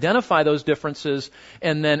we identify those differences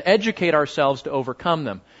and then educate ourselves to overcome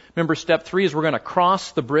them. Remember, step 3 is we're going to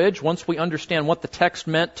cross the bridge. Once we understand what the text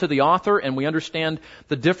meant to the author and we understand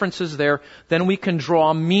the differences there, then we can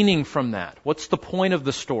draw meaning from that. What's the point of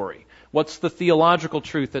the story? What's the theological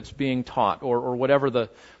truth that's being taught, or whatever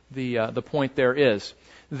the point there is?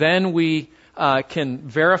 Then we can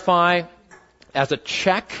verify as a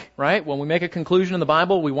check, right? When we make a conclusion in the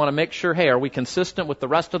Bible, we want to make sure, hey, are we consistent with the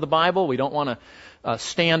rest of the Bible? We don't want to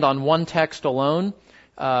stand on one text alone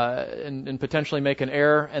and potentially make an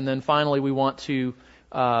error. And then finally, we want to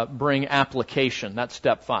bring application. That's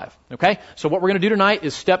step 5. Okay? So what we're going to do tonight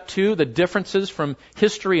is step 2, the differences from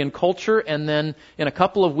history and culture. And then in a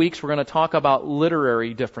couple of weeks, we're going to talk about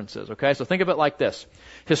literary differences. Okay? So think of it like this.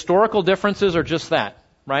 Historical differences are just that,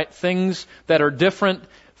 right? Things that are different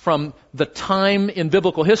from the time in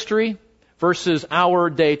biblical history versus our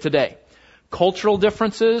day to day. Cultural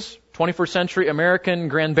differences, 21st century American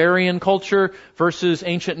Granbarian culture versus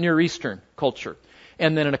ancient Near Eastern culture.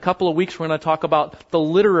 And then in a couple of weeks, we're going to talk about the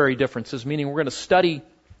literary differences, meaning we're going to study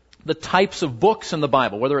the types of books in the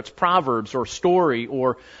Bible, whether it's Proverbs or story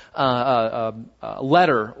or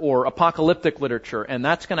letter or apocalyptic literature. And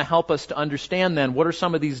that's going to help us to understand then what are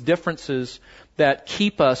some of these differences that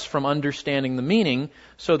keep us from understanding the meaning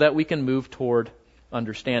so that we can move toward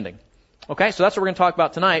understanding. Okay, so that's what we're going to talk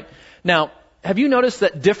about tonight. Now, have you noticed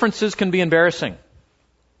that differences can be embarrassing?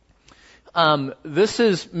 This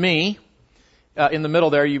is me. In the middle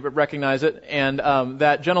there, you recognize it. And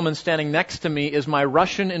that gentleman standing next to me is my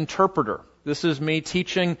Russian interpreter. This is me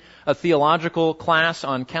teaching a theological class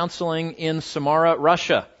on counseling in Samara,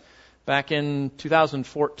 Russia, back in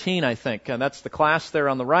 2014, I think. And that's the class there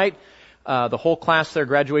on the right, the whole class there,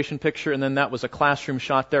 graduation picture, and then that was a classroom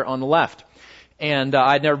shot there on the left. And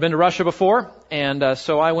I'd never been to Russia before, and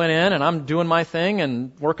so I went in, and I'm doing my thing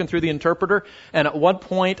and working through the interpreter. And at one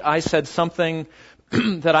point, I said something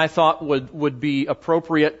that I thought would be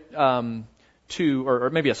appropriate to, or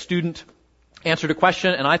maybe a student answered a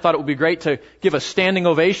question, and I thought it would be great to give a standing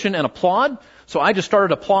ovation and applaud. So I just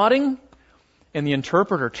started applauding, and the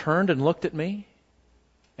interpreter turned and looked at me,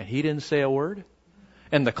 and he didn't say a word.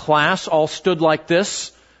 And the class all stood like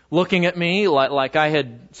this, looking at me like I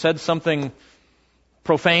had said something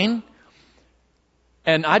profane,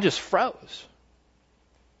 and I just froze.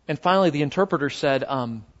 And finally the interpreter said,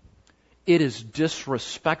 it is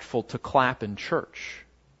disrespectful to clap in church.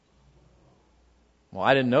 Well,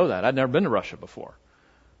 I didn't know that. I'd never been to Russia before.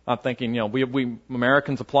 I'm thinking, we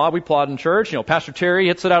Americans applaud. We applaud in church. Pastor Terry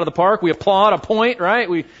hits it out of the park. We applaud a point,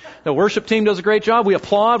 right? The worship team does a great job. We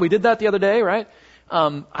applaud. We did that the other day, right?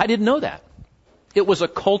 I didn't know that. It was a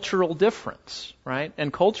cultural difference, right?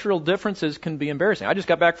 And cultural differences can be embarrassing. I just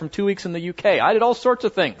got back from 2 weeks in the UK. I did all sorts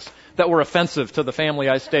of things that were offensive to the family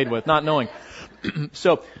I stayed with, not knowing.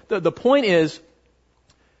 So the point is,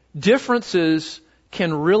 differences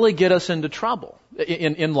can really get us into trouble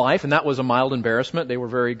in life, and that was a mild embarrassment. They were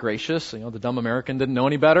very gracious. The dumb American didn't know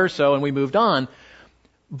any better, and we moved on.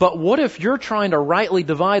 But what if you're trying to rightly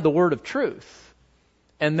divide the word of truth?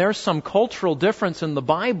 And there's some cultural difference in the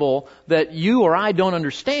Bible that you or I don't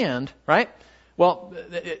understand, right? Well,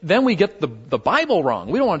 then we get the Bible wrong.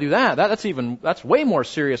 We don't want to do that. That's way more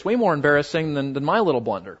serious, way more embarrassing than my little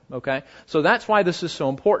blunder, okay? So that's why this is so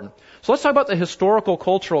important. So let's talk about the historical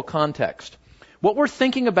cultural context. What we're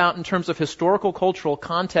thinking about in terms of historical cultural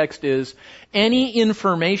context is any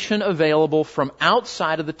information available from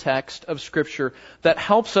outside of the text of Scripture that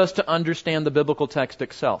helps us to understand the biblical text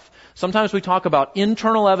itself. Sometimes we talk about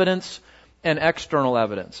internal evidence and external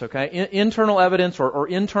evidence, okay? Internal evidence or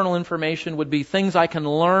internal information would be things I can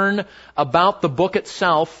learn about the book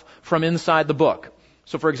itself from inside the book.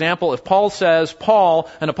 So for example, if Paul says, Paul,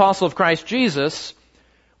 an apostle of Christ Jesus,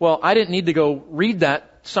 well, I didn't need to go read that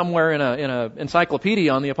somewhere in a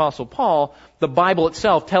encyclopedia on the Apostle Paul. The Bible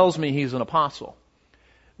itself tells me he's an apostle.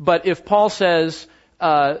 But if Paul says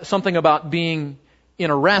something about being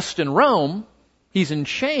in arrest in Rome, he's in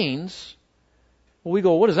chains, well, we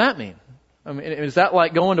go, what does that mean? I mean, is that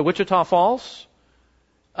like going to Wichita Falls?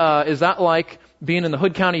 Is that like being in the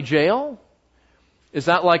Hood County Jail? Is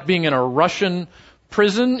that like being in a Russian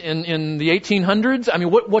prison in the 1800s? I mean,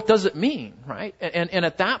 what does it mean, right? And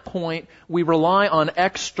at that point, we rely on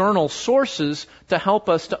external sources to help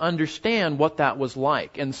us to understand what that was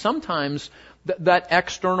like. And sometimes that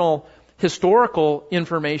external historical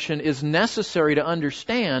information is necessary to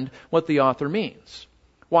understand what the author means.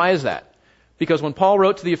 Why is that? Because when Paul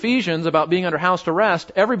wrote to the Ephesians about being under house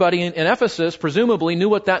arrest, everybody in Ephesus presumably knew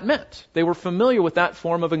what that meant. They were familiar with that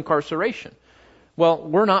form of incarceration. Well,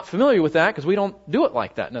 we're not familiar with that because we don't do it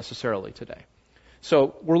like that necessarily today.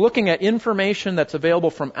 So we're looking at information that's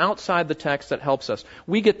available from outside the text that helps us.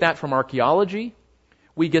 We get that from archaeology.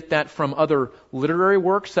 We get that from other literary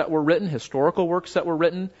works that were written, historical works that were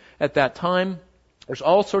written at that time. There's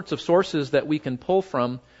all sorts of sources that we can pull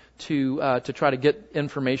from to try to get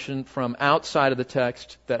information from outside of the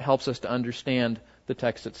text that helps us to understand the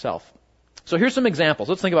text itself. So here's some examples.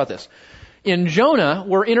 Let's think about this. In Jonah,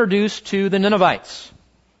 we're introduced to the Ninevites.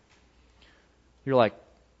 You're like,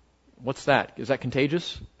 what's that? Is that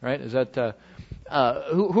contagious? Right? Is that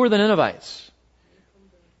who are the Ninevites?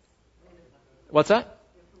 What's that?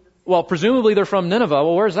 Well, presumably they're from Nineveh.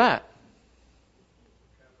 Well, where's that?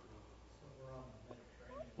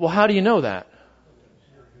 Well, how do you know that?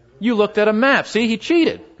 You looked at a map. See, he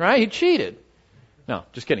cheated, right? He cheated. No,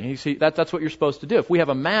 just kidding. That's what you're supposed to do. If we have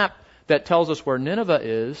a map that tells us where Nineveh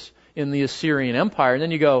is in the Assyrian Empire, and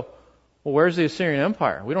then you go, well, where's the Assyrian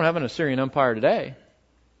Empire? We don't have an Assyrian Empire today.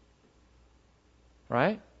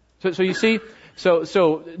 Right? So you see,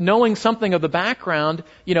 so knowing something of the background,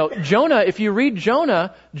 Jonah, if you read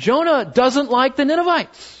Jonah doesn't like the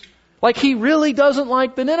Ninevites. Like, he really doesn't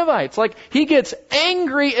like the Ninevites. Like, he gets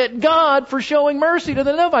angry at God for showing mercy to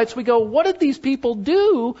the Ninevites. We go, what did these people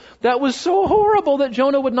do that was so horrible that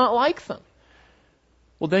Jonah would not like them?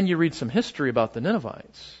 Well, then you read some history about the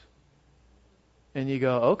Ninevites. And you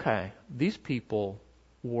go, okay, these people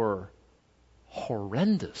were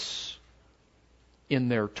horrendous in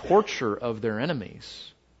their torture of their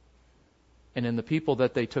enemies and in the people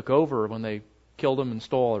that they took over when they killed them and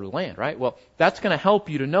stole all their land, right? Well, that's going to help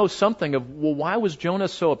you to know something of, well, why was Jonah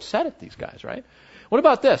so upset at these guys, right? What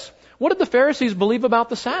about this? What did the Pharisees believe about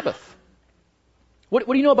the Sabbath? What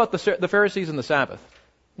do you know about the Pharisees and the Sabbath?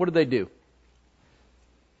 What did they do?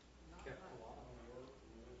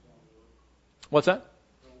 What's that?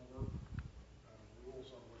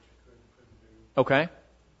 Okay.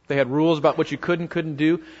 They had rules about what you could and couldn't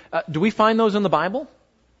do. Do we find those in the Bible?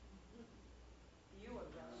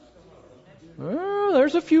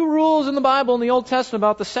 There's a few rules in the Bible in the Old Testament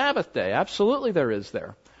about the Sabbath day. Absolutely there is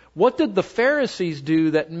there. What did the Pharisees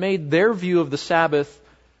do that made their view of the Sabbath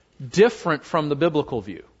different from the biblical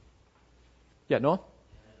view? Yeah, Noah?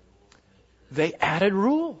 They added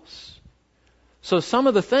rules. So some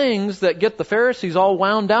of the things that get the Pharisees all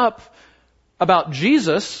wound up about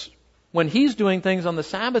Jesus when he's doing things on the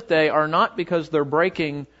Sabbath day are not because they're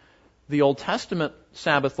breaking the Old Testament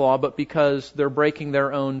Sabbath law, but because they're breaking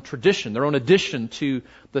their own tradition, their own addition to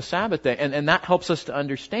the Sabbath day. And that helps us to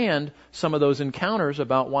understand some of those encounters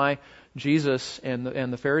about why Jesus and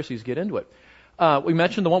the Pharisees get into it. We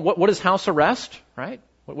mentioned the one, what is house arrest, right?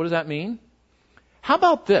 What does that mean? How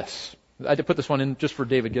about this? I did put this one in just for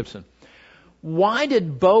David Gibson. why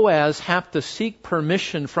did Boaz have to seek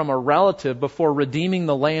permission from a relative before redeeming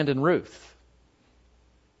the land in Ruth?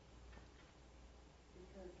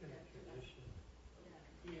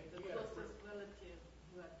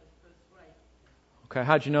 Okay,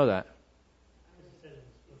 how'd you know that?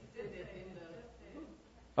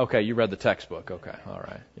 Okay, you read the textbook. Okay, all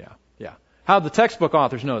right, yeah. How'd the textbook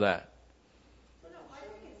authors know that?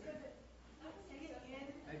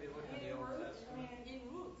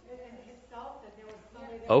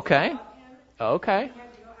 Okay,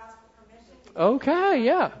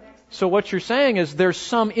 yeah. So what you're saying is there's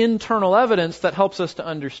some internal evidence that helps us to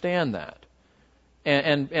understand that.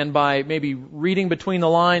 And by maybe reading between the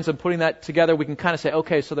lines and putting that together, we can kind of say,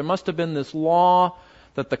 okay, so there must have been this law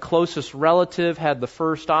that the closest relative had the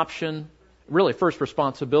first option, really first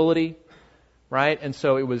responsibility, right? And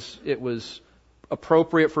so it was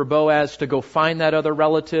appropriate for Boaz to go find that other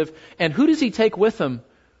relative. And who does he take with him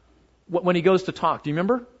when he goes to talk? Do you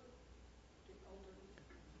remember?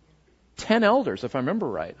 10 elders, if I remember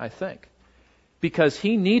right, I think. Because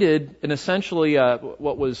he needed an essentially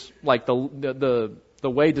what was like the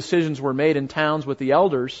way decisions were made in towns with the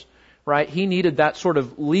elders, right? He needed that sort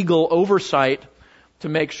of legal oversight to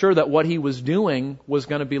make sure that what he was doing was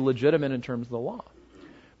going to be legitimate in terms of the law.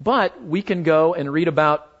 But we can go and read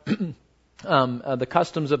about the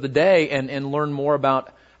customs of the day and learn more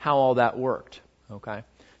about how all that worked. Okay.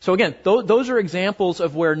 So again, those are examples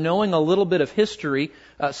of where knowing a little bit of history,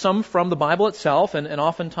 some from the Bible itself and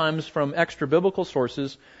oftentimes from extra biblical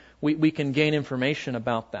sources, we can gain information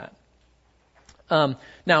about that.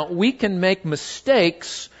 Now, we can make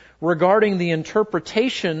mistakes regarding the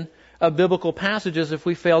interpretation of biblical passages if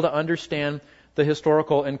we fail to understand the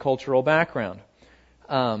historical and cultural background.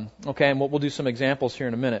 Okay, and we'll do some examples here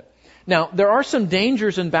in a minute. Now, there are some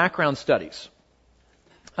dangers in background studies.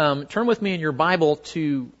 Turn with me in your Bible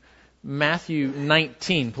to Matthew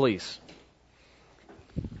 19, please.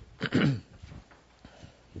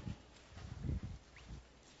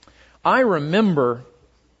 I remember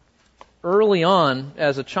early on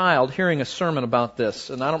as a child hearing a sermon about this,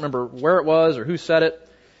 and I don't remember where it was or who said it,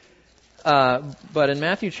 but in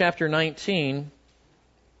Matthew chapter 19,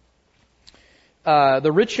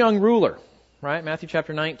 the rich young ruler, right? Matthew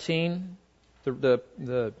chapter 19,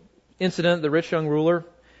 the incident, the rich young ruler.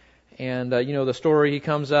 And, the story, he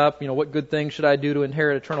comes up, what good things should I do to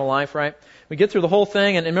inherit eternal life, right? We get through the whole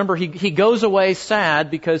thing, and remember, he goes away sad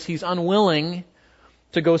because he's unwilling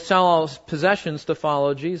to go sell all his possessions to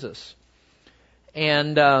follow Jesus.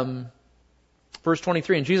 And verse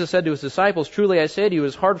 23, and Jesus said to his disciples, truly I say to you, it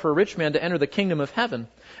is hard for a rich man to enter the kingdom of heaven.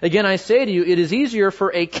 Again, I say to you, it is easier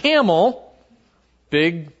for a camel,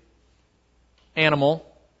 big animal,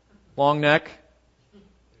 long neck,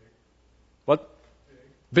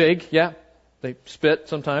 big, yeah, they spit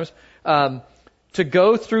sometimes, to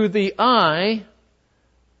go through the eye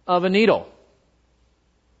of a needle.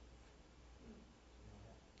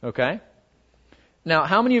 Okay? Now,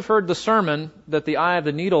 how many have heard the sermon that the eye of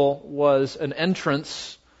the needle was an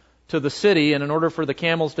entrance to the city, and in order for the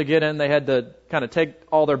camels to get in, they had to kind of take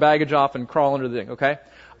all their baggage off and crawl under the thing, okay?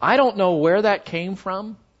 I don't know where that came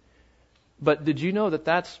from, but did you know that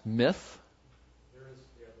that's myth?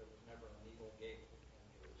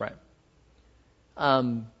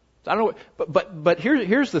 I don't know, but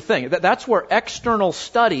here's the thing. That's where external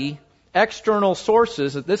study, external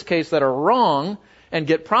sources, in this case, that are wrong and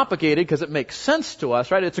get propagated because it makes sense to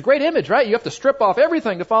us, right? It's a great image, right? You have to strip off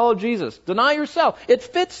everything to follow Jesus. Deny yourself. It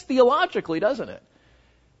fits theologically, doesn't it?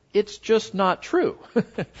 It's just not true.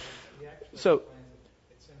 So,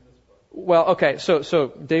 well, okay,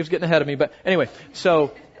 so Dave's getting ahead of me, but anyway,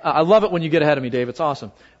 so I love it when you get ahead of me, Dave. It's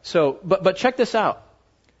awesome. So, but check this out.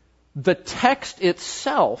 The text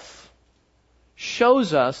itself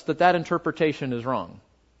shows us that interpretation is wrong.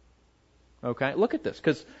 Okay? Look at this.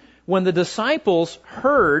 Because when the disciples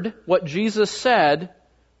heard what Jesus said,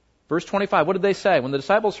 verse 25, what did they say? When the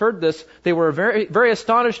disciples heard this, they were very, very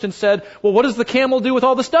astonished and said, well, what does the camel do with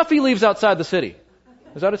all the stuff he leaves outside the city?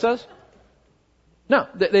 Is that what it says? No.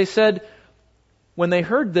 They said, when they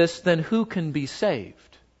heard this, then who can be saved?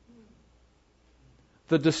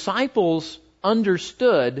 The disciples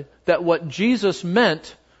understood that what Jesus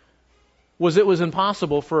meant was it was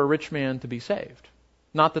impossible for a rich man to be saved.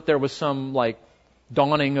 Not that there was some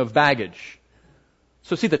donning of baggage.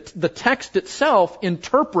 So see, the text itself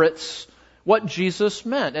interprets what Jesus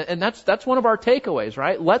meant. And that's one of our takeaways,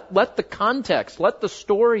 right? Let the context, let the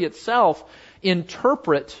story itself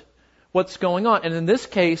interpret what's going on. And in this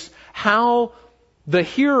case, how the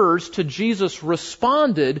hearers to Jesus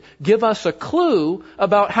responded give us a clue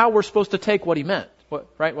about how we're supposed to take what he meant,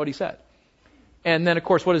 what he said. And then, of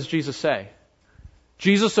course, what does Jesus say?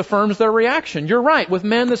 Jesus affirms their reaction. You're right, with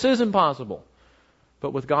men this is impossible.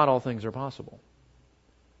 But with God all things are possible.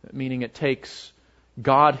 Meaning it takes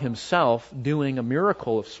God himself doing a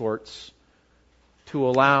miracle of sorts to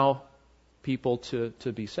allow people to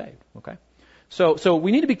be saved. Okay? So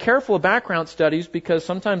we need to be careful of background studies because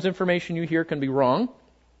sometimes information you hear can be wrong.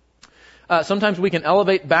 Sometimes we can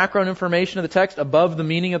elevate background information of the text above the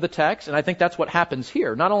meaning of the text, and I think that's what happens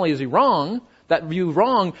here. Not only is he wrong, that view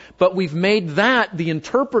wrong, but we've made that the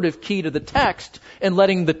interpretive key to the text and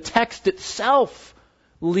letting the text itself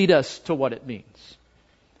lead us to what it means.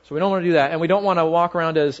 So we don't want to do that, and we don't want to walk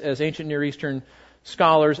around as ancient Near Eastern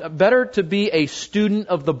scholars. Better to be a student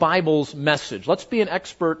of the Bible's message. Let's be an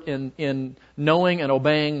expert in knowing and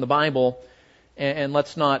obeying the Bible, and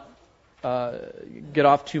let's not get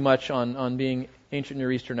off too much on being ancient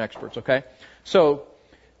Near Eastern experts, okay? So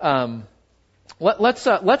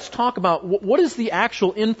let's talk about what is the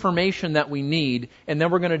actual information that we need, and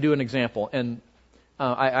then we're going to do an example. And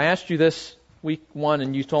I asked you this week one,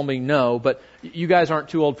 and you told me no, but you guys aren't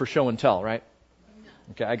too old for show and tell, right? No.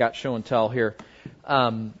 Okay, I got show and tell here.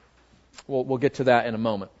 We'll get to that in a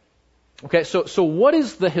moment. Okay, so what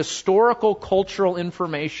is the historical, cultural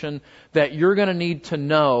information that you're going to need to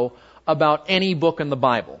know about any book in the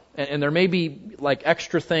Bible? And there may be like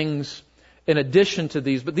extra things in addition to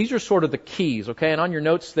these, but these are sort of the keys, okay? And on your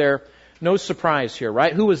notes there, no surprise here,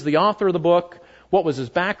 right? Who was the author of the book? What was his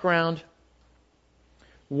background?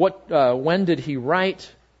 When did he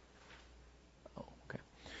write?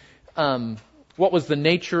 What was the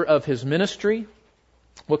nature of his ministry?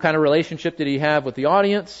 What kind of relationship did he have with the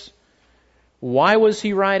audience? Why was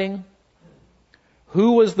he writing?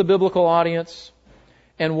 Who was the biblical audience?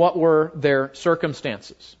 And what were their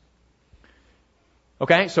circumstances?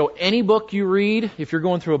 Okay, so any book you read, if you're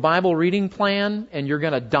going through a Bible reading plan and you're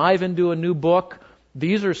going to dive into a new book,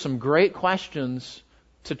 these are some great questions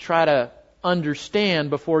to try to understand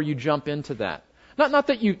before you jump into that. Not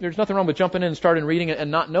that there's nothing wrong with jumping in and starting reading it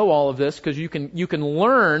and not know all of this, because you can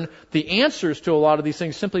learn the answers to a lot of these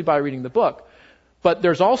things simply by reading the book. But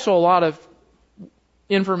there's also a lot of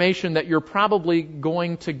information that you're probably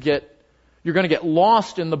going to get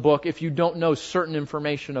lost in the book if you don't know certain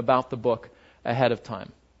information about the book ahead of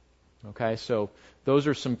time. Okay, so those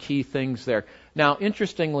are some key things there. Now,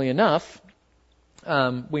 interestingly enough,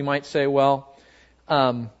 we might say, well,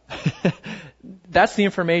 that's the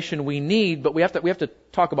information we need, but we have to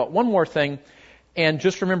talk about one more thing. And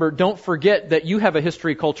just remember, don't forget that you have a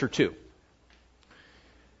history culture too.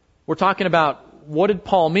 We're talking about what did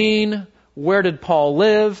Paul mean? Where did Paul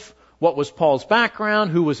live? What was Paul's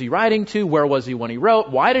background? Who was he writing to? Where was he when he wrote?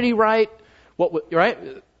 Why did he write? Right?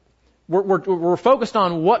 We're focused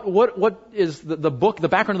on what is the book, the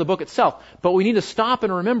background of the book itself. But we need to stop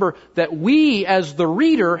and remember that we, as the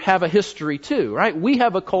reader, have a history too, right? We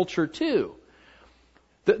have a culture too.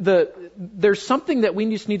 There's something that we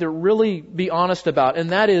just need to really be honest about,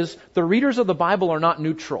 and that is the readers of the Bible are not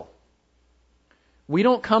neutral. We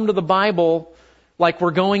don't come to the Bible like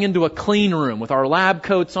we're going into a clean room with our lab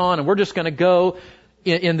coats on, and we're just going to go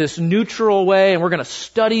in this neutral way, and we're going to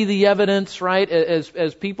study the evidence, right,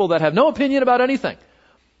 as people that have no opinion about anything.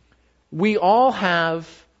 We all have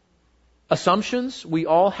assumptions. We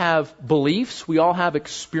all have beliefs. We all have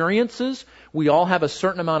experiences. We all have a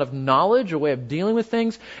certain amount of knowledge, a way of dealing with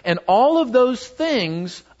things. And all of those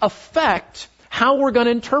things affect how we're going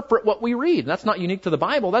to interpret what we read. And that's not unique to the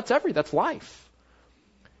Bible. That's life.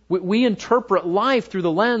 We interpret life through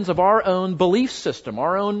the lens of our own belief system,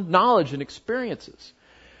 our own knowledge and experiences.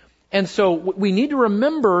 And so we need to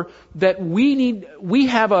remember that we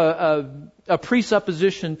have a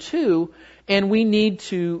presupposition too, and we need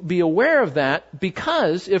to be aware of that,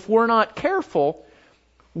 because if we're not careful,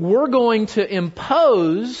 we're going to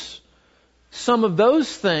impose some of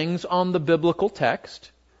those things on the biblical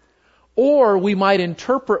text, or we might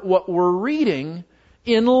interpret what we're reading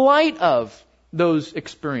in light of those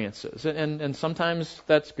experiences. And sometimes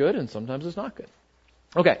that's good and sometimes it's not good.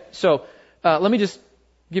 Okay, so let me just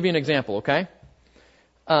give you an example, okay?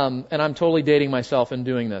 And I'm totally dating myself in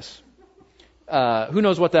doing this. Who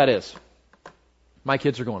knows what that is? My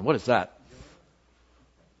kids are going, what is that?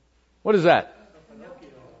 What is that?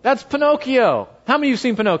 That's Pinocchio. How many of you have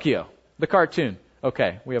seen Pinocchio? The cartoon.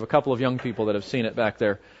 Okay, we have a couple of young people that have seen it back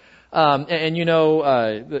there. And you know,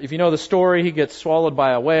 if you know the story, he gets swallowed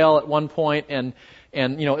by a whale at one point, and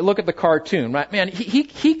you know, look at the cartoon, right? Man,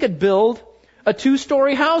 he could build a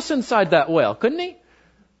 2-story house inside that whale, couldn't he?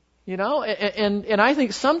 You know, and I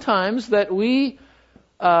think sometimes that we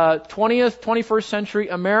 20th, 21st century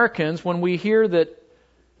Americans, when we hear that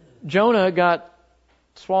Jonah got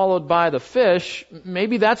swallowed by the fish,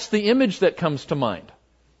 maybe that's the image that comes to mind.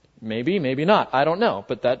 Maybe, maybe not. I don't know.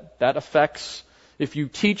 But that affects, if you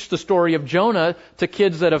teach the story of Jonah to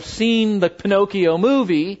kids that have seen the Pinocchio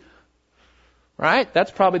movie, right?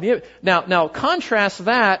 That's probably the image. Now contrast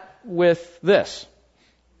that with this.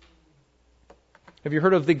 Have you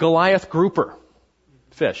heard of the Goliath grouper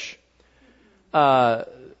fish?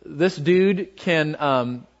 This dude can,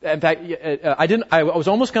 in fact, I was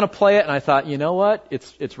almost going to play it, and I thought, you know what?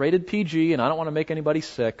 It's rated PG, and I don't want to make anybody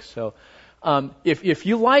sick. So, if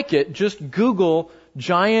you like it, just Google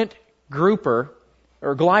giant grouper,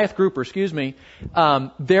 or Goliath grouper, excuse me.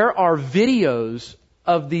 There are videos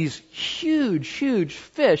of these huge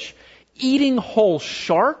fish eating whole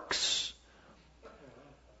sharks,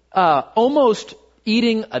 almost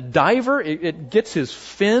eating a diver. It gets his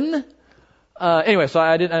fin. Anyway,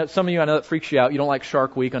 so some of you, I know that freaks you out. You don't like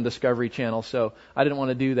Shark Week on Discovery Channel, so I didn't want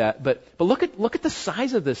to do that. But look at the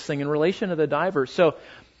size of this thing in relation to the diver. So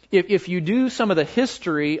if you do some of the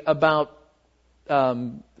history about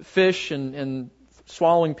fish and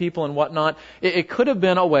swallowing people and whatnot, it could have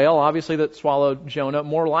been a whale, obviously, that swallowed Jonah.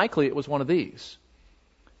 More likely, it was one of these.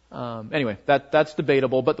 Anyway, that's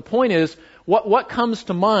debatable. But the point is, what comes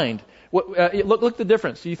to mind? Look at the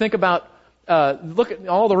difference. You think about. Look at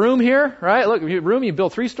all the room here, right? Look, room, you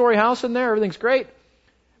build 3-story house in there, everything's great.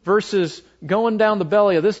 Versus going down the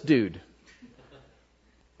belly of this dude.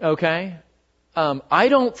 Okay? I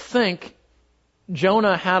don't think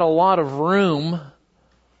Jonah had a lot of room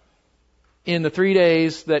in the 3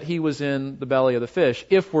 days that he was in the belly of the fish,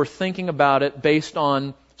 if we're thinking about it based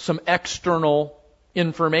on some external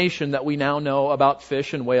information that we now know about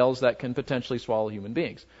fish and whales that can potentially swallow human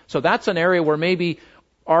beings. So that's an area where maybe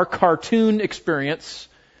our cartoon experience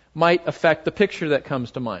might affect the picture that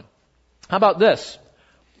comes to mind. How about this?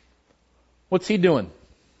 What's he doing?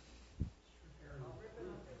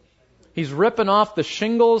 He's ripping off the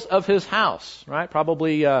shingles of his house, right?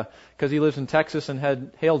 Probably because he lives in Texas and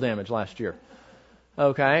had hail damage last year.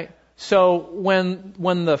 Okay? So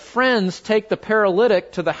when the friends take the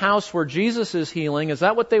paralytic to the house where Jesus is healing, is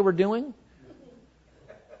that what they were doing?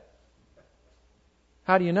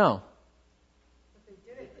 How do you know?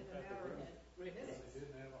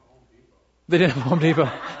 They didn't have a Home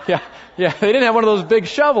Depot. Yeah. They didn't have one of those big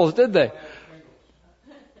shovels, did they?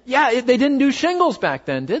 Yeah, they didn't do shingles back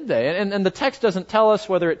then, did they? And the text doesn't tell us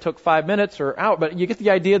whether it took 5 minutes or out, but you get the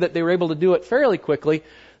idea that they were able to do it fairly quickly.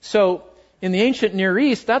 So in the ancient Near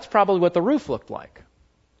East, that's probably what the roof looked like.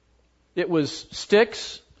 It was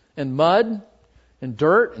sticks and mud and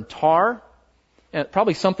dirt and tar, and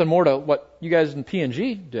probably something more to what you guys in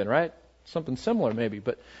P&G did, right? Something similar maybe,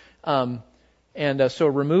 but. So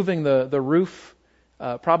removing the roof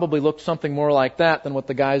probably looked something more like that than what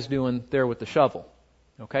the guy's doing there with the shovel.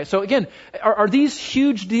 Okay, so again, are these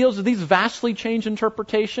huge deals? Do these vastly change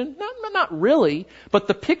interpretation? Not really, but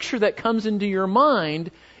the picture that comes into your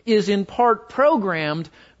mind is in part programmed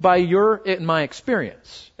by my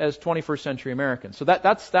experience as 21st century Americans. So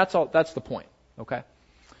that's the point. Okay,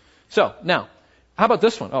 so now, how about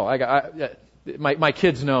this one? Oh, my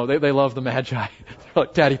kids know, they love the Magi. They're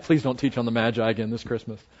like, Daddy, please don't teach on the Magi again this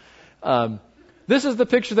Christmas. This is the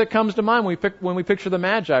picture that comes to mind when we picture the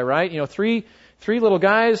Magi, right? You know, three little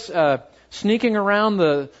guys sneaking around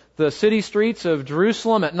the city streets of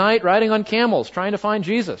Jerusalem at night, riding on camels, trying to find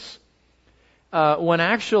Jesus. When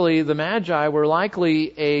actually the Magi were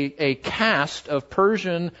likely a caste of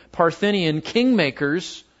Persian, Parthian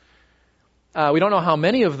kingmakers. We don't know how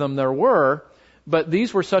many of them there were, but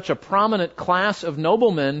these were such a prominent class of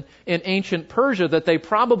noblemen in ancient Persia that they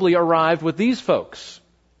probably arrived with these folks.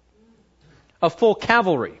 A full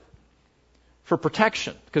cavalry for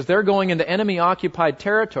protection, because they're going into enemy-occupied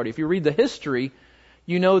territory. If you read the history,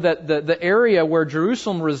 you know that the area where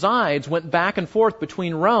Jerusalem resides went back and forth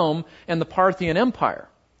between Rome and the Parthian Empire.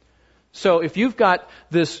 So if you've got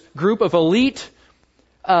this group of elite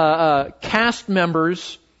caste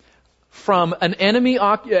members from an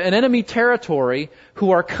enemy territory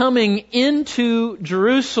who are coming into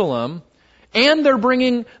Jerusalem, and they're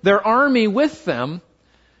bringing their army with them.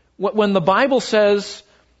 When the Bible says,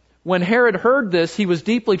 when Herod heard this, he was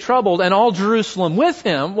deeply troubled, and all Jerusalem with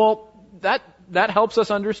him, well, that helps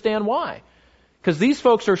us understand why. Because these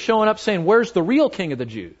folks are showing up saying, where's the real king of the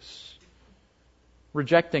Jews?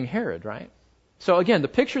 Rejecting Herod, right? So again, the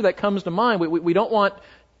picture that comes to mind, we don't want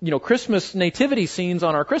Christmas nativity scenes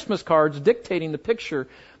on our Christmas cards dictating the picture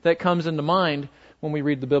that comes into mind when we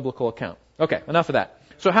read the biblical account. Okay, enough of that.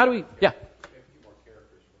 So how do we, yeah.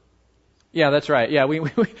 Yeah, that's right. Yeah,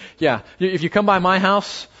 yeah. If you come by my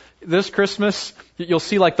house, this Christmas, you'll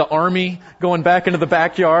see like the army going back into the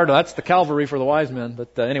backyard. That's the cavalry for the wise men.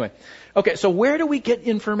 But anyway. Okay, so where do we get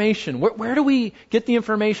information? Where do we get the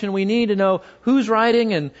information we need to know who's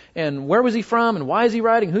writing and where was he from and why is he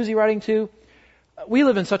writing, who's he writing to? We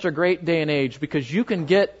live in such a great day and age because you can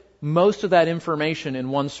get most of that information in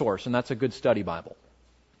one source, and that's a good study Bible.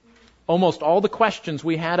 Almost all the questions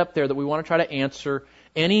we had up there that we want to try to answer,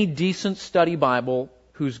 any decent study Bible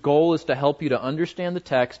whose goal is to help you to understand the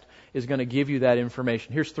text is going to give you that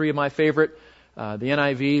information. Here's 3 of my favorite. The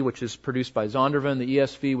NIV, which is produced by Zondervan, the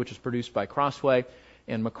ESV, which is produced by Crossway,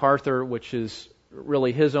 and MacArthur, which is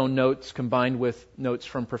really his own notes combined with notes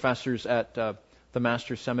from professors at the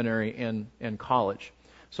Master's Seminary and college.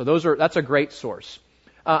 So that's a great source.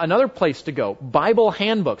 Another place to go, Bible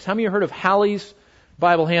handbooks. How many of you heard of Halley's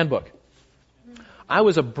Bible Handbook? I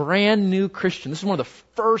was a brand new Christian. This is one of the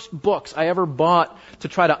first books I ever bought to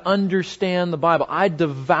try to understand the Bible. I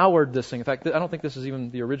devoured this thing. In fact, I don't think this is even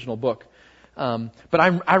the original book. But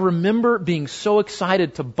I remember being so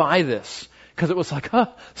excited to buy this because it was like,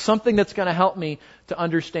 something that's going to help me to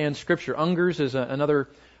understand Scripture. Unger's is another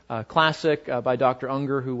classic by Dr.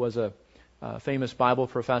 Unger, who was a famous Bible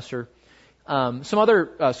professor. Some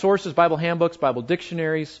other sources, Bible handbooks, Bible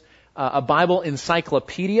dictionaries, a Bible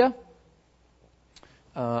encyclopedia.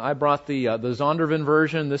 I brought the Zondervan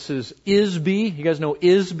version. This is ISBE. You guys know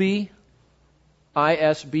ISBE?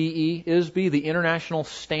 ISBE. ISBE, the International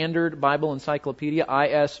Standard Bible Encyclopedia.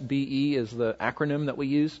 ISBE is the acronym that we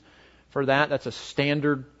use for that. That's a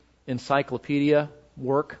standard encyclopedia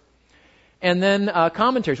work. And then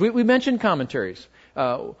commentaries. We mentioned commentaries.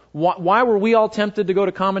 Why were we all tempted to go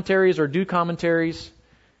to commentaries or do commentaries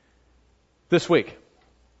this week?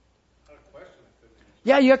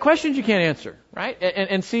 Yeah, you got questions you can't answer, right?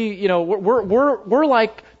 And see, we're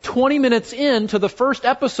like 20 minutes into the first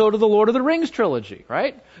episode of the Lord of the Rings trilogy,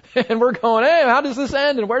 right? And we're going, hey, how does this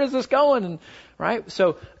end and where does this go? And right?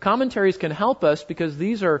 So commentaries can help us because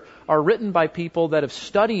these are written by people that have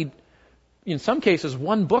studied, in some cases,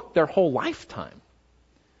 one book their whole lifetime.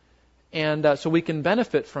 And so we can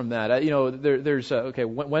benefit from that. There's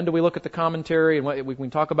when do we look at the commentary? And we can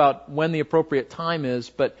talk about when the appropriate time is.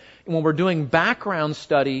 But when we're doing background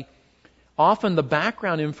study, often the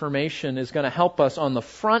background information is going to help us on the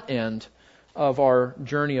front end of our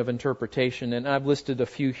journey of interpretation. And I've listed a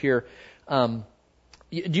few here. Do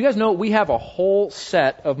you guys know we have a whole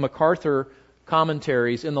set of MacArthur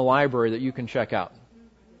commentaries in the library that you can check out?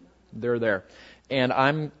 They're there. And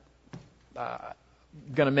I'm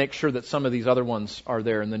going to make sure that some of these other ones are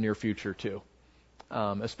there in the near future too,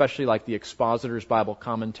 especially like the Expositor's Bible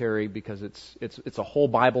Commentary, because it's a whole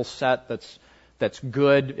Bible set that's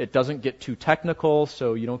good. It doesn't get too technical,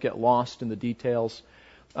 so you don't get lost in the details.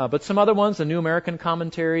 But some other ones, the New American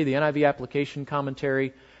Commentary, the NIV Application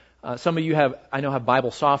Commentary. Some of you have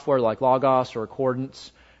Bible software like Logos or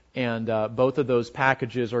Accordance, and both of those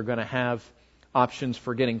packages are going to have options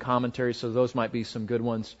for getting commentaries, so those might be some good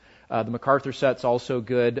ones. The MacArthur set's also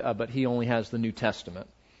good, but he only has the New Testament.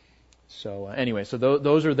 So anyway, so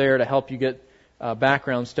those are there to help you get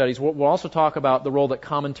background studies. We'll also talk about the role that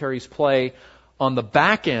commentaries play on the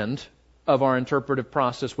back end of our interpretive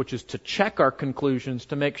process, which is to check our conclusions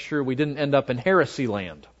to make sure we didn't end up in heresy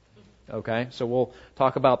land. Okay, so we'll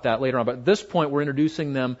talk about that later on. But at this point, we're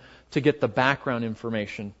introducing them to get the background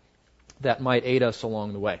information that might aid us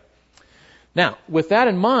along the way. Now, with that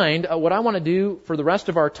in mind, what I want to do for the rest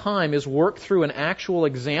of our time is work through an actual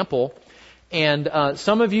example. And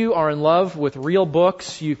some of you are in love with real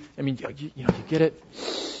books. You get it,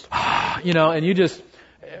 and you just,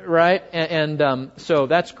 right? And so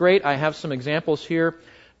that's great. I have some examples here.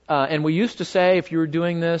 And we used to say, if you were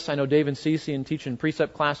doing this, I know Dave and Cece and teaching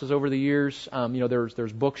precept classes over the years,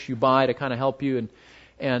 there's books you buy to kind of help you.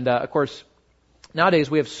 And of course,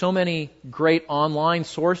 nowadays we have so many great online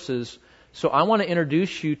sources. So I want to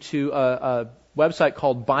introduce you to a website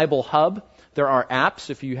called Bible Hub. There are apps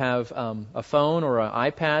if you have a phone or an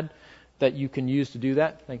iPad that you can use to do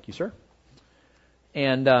that. Thank you, sir.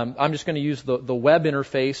 And I'm just going to use the web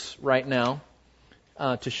interface right now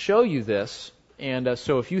to show you this. And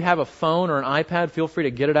so if you have a phone or an iPad, feel free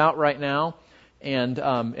to get it out right now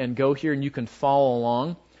and go here and you can follow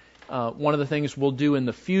along. One of the things we'll do in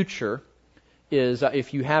the future is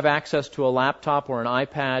if you have access to a laptop or an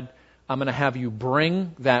iPad, I'm going to have you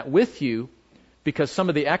bring that with you because some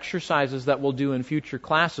of the exercises that we'll do in future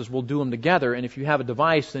classes, we'll do them together. And if you have a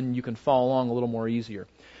device, then you can follow along a little more easier.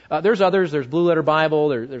 There's others. There's Blue Letter Bible.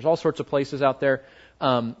 There's all sorts of places out there.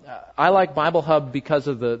 I like Bible Hub because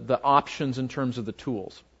of the options in terms of the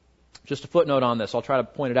tools. Just a footnote on this. I'll try to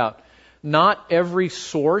point it out. Not every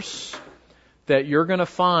source that you're going to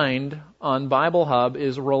find on Bible Hub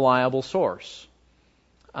is a reliable source.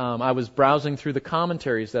 I was browsing through the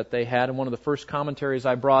commentaries that they had, and one of the first commentaries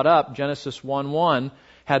I brought up, Genesis 1:1,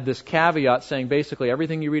 had this caveat saying basically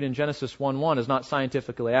everything you read in Genesis 1:1 is not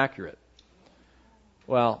scientifically accurate.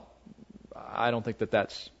 Well, I don't think that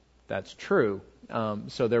that's true.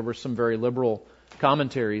 So there were some very liberal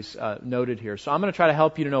commentaries noted here. So I'm going to try to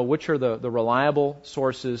help you to know which are the reliable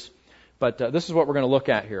sources, but this is what we're going to look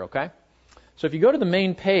at here, okay? So if you go to the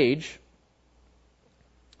main page,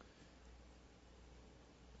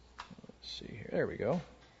 let's see here, there we go.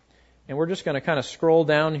 And we're just going to kind of scroll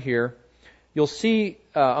down here. You'll see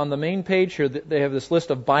on the main page here that they have this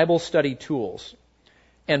list of Bible study tools.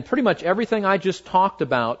 And pretty much everything I just talked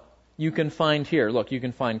about you can find here. Look, you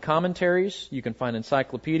can find commentaries, you can find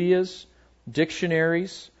encyclopedias,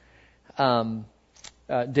 dictionaries.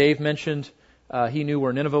 Dave mentioned he knew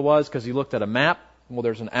where Nineveh was because he looked at a map. Well,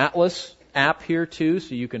 there's an atlas app here too,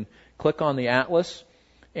 so you can click on the atlas.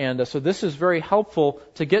 And so this is very helpful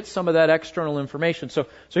to get some of that external information. So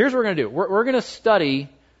here's what we're going to do. We're going to study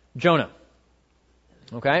Jonah.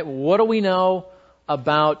 Okay? What do we know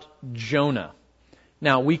about Jonah?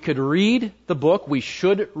 Now, we could read the book. We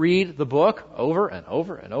should read the book over and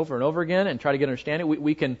over and over and over again and try to get understanding.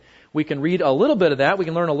 We can read a little bit of that. We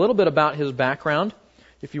can learn a little bit about his background.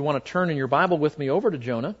 If you want to turn in your Bible with me over to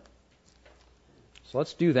Jonah. So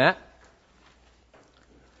let's do that.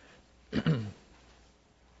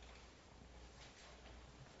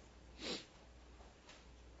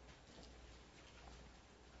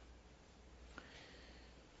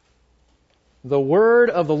 The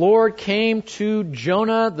word of the Lord came to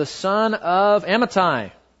Jonah, the son of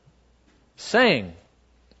Amittai, saying,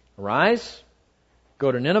 Arise,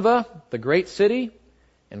 go to Nineveh, the great city,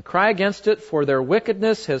 and cry against it, for their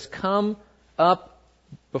wickedness has come up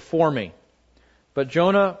before me. But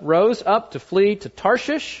Jonah rose up to flee to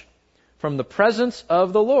Tarshish from the presence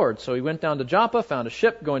of the Lord. So he went down to Joppa, found a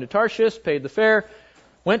ship going to Tarshish, paid the fare,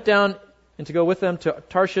 went down and to go with them to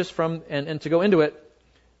Tarshish and to go into it,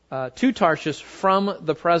 to Tarshish from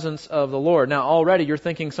the presence of the Lord. Now already you're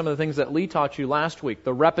thinking some of the things that Lee taught you last week.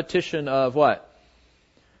 The repetition of what?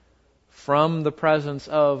 From the presence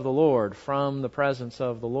of the Lord. From the presence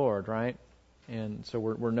of the Lord, right? And so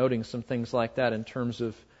we're noting some things like that in terms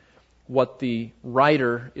of what the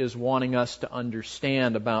writer is wanting us to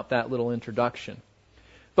understand about that little introduction.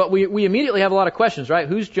 But we immediately have a lot of questions, right?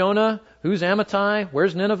 Who's Jonah? Who's Amittai?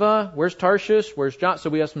 Where's Nineveh? Where's Tarshish? Where's Joppa? So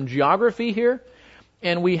we have some geography here.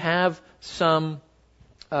 And we have some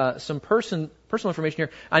personal information here.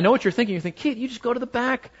 I know what you're thinking. You think, Keith, you just go to the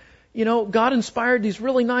back. You know, God inspired these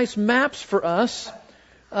really nice maps for us.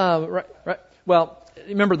 Right. Well,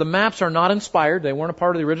 remember, the maps are not inspired. They weren't a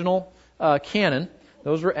part of the original canon.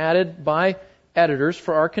 Those were added by editors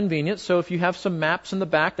for our convenience. So if you have some maps in the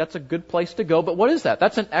back, that's a good place to go. But what is that?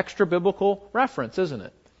 That's an extra biblical reference, isn't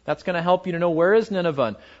it? That's going to help you to know where is Nineveh,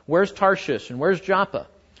 and where's Tarshish, and where's Joppa.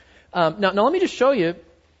 Now let me just show you.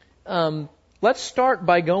 Let's start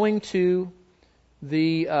by going to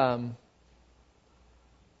the. Let's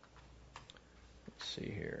see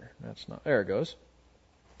here. There it goes.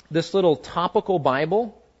 This little topical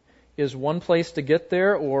Bible is one place to get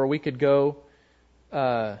there, or we could go.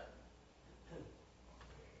 We're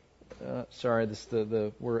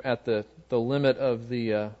at the limit of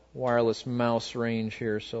the wireless mouse range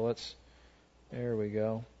here, so there we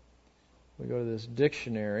go. We go to this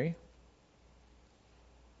dictionary.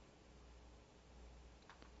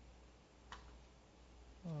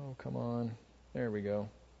 Oh, come on. There we go.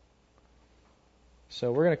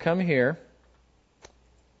 So we're going to come here,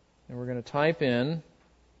 and we're going to type in.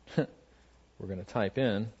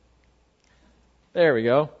 There we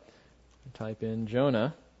go. Type in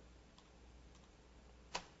Jonah.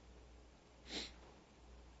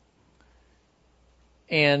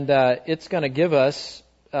 And it's going to give us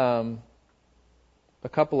a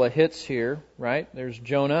couple of hits here, right? There's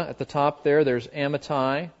Jonah at the top there. There's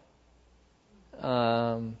Amittai.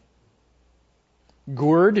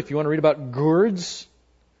 Gourd, if you want to read about gourds.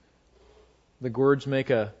 The gourds make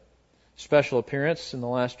a special appearance in the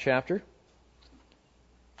last chapter.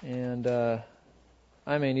 And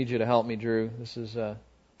I may need you to help me, Drew. This is, let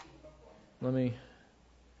me...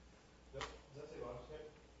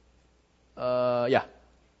 Yeah.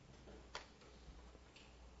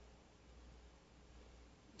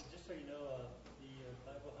 Just so you know, the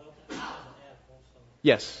Bible Hub has an app also.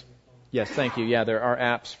 Yes. Yes, thank you. Yeah, there are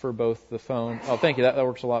apps for both the phone. Oh, thank you. That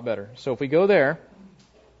works a lot better. So if we go there,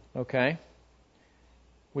 okay,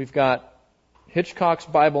 we've got Hitchcock's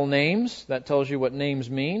Bible Names. That tells you what names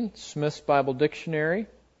mean. Smith's Bible Dictionary.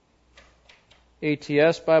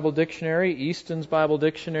 ATS Bible Dictionary, Easton's Bible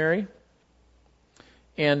Dictionary.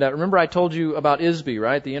 And remember I told you about ISBE,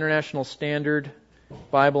 right? The International Standard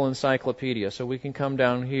Bible Encyclopedia. So we can come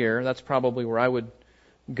down here. That's probably where I would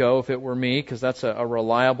go if it were me, because that's a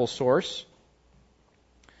reliable source.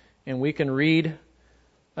 And we can read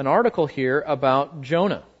an article here about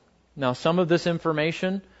Jonah. Now, some of this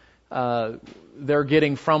information they're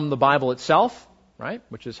getting from the Bible itself, right,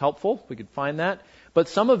 which is helpful. We could find that. But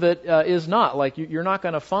some of it is not. Like, you're not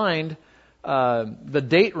going to find the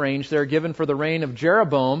date range there given for the reign of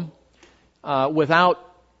Jeroboam without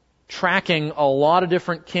tracking a lot of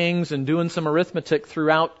different kings and doing some arithmetic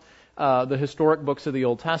throughout the historic books of the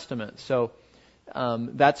Old Testament. So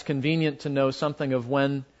that's convenient to know something of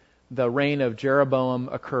when the reign of Jeroboam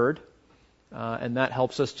occurred, and that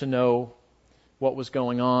helps us to know what was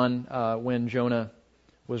going on when Jonah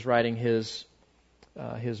was writing his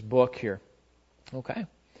book here. Okay.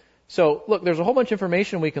 So, look, there's a whole bunch of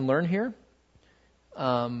information we can learn here.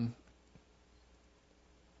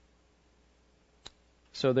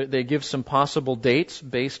 So they give some possible dates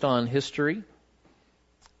based on history.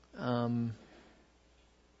 They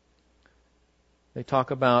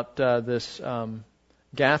talk about this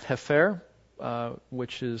Gath Hefer,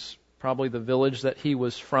 which is probably the village that he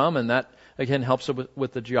was from, and that, again, helps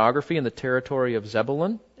with the geography and the territory of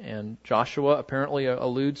Zebulun, and Joshua apparently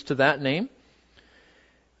alludes to that name.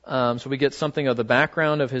 So we get something of the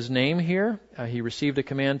background of his name here. He received a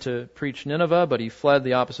command to preach Nineveh, but he fled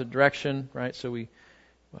the opposite direction, right? So we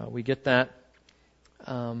get that.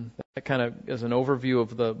 That kind of is an overview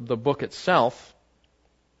of the book itself.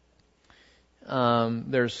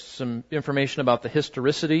 There's some information about the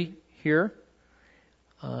historicity here,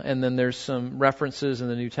 and then there's some references in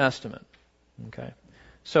the New Testament. Okay,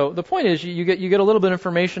 so the point is you get a little bit of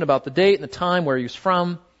information about the date and the time where he was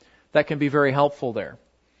from. That can be very helpful there.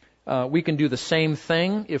 We can do the same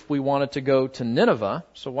thing if we wanted to go to Nineveh.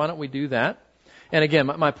 So why don't we do that? And again,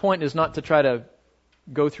 my point is not to try to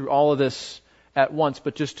go through all of this at once,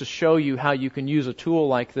 but just to show you how you can use a tool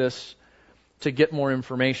like this to get more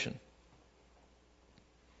information.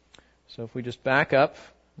 So if we just back up,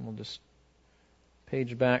 we'll just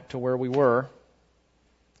page back to where we were,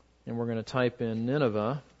 and we're going to type in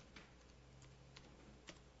Nineveh.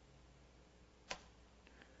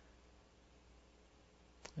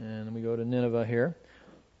 And we go to Nineveh here.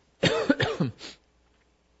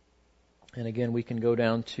 And again, we can go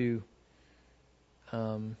down to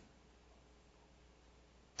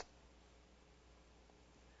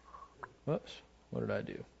whoops, what did I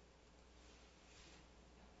do?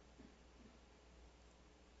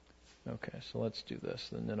 Okay, so let's do this,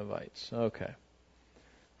 the Ninevites. Okay.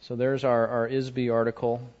 So there's our ISBE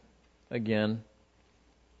article again.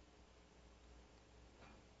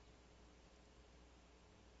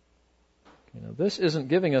 This isn't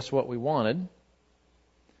giving us what we wanted.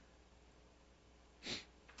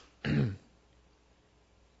 And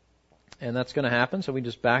that's going to happen, so we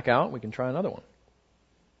just back out. We can try another one.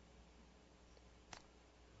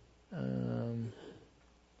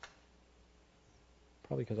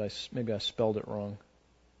 Probably because maybe I spelled it wrong.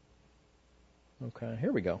 Okay,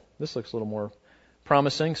 here we go. This looks a little more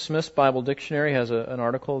promising. Smith's Bible Dictionary has an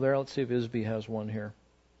article there. Let's see if ISBE has one here.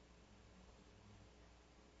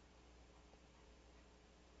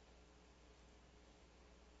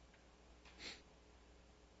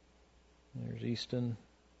 There's Easton.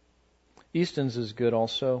 Easton's is good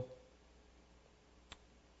also.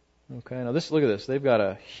 Okay, now look at this. They've got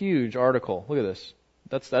a huge article. Look at this.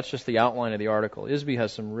 That's just the outline of the article. ISBE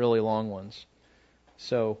has some really long ones.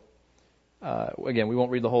 So, again, we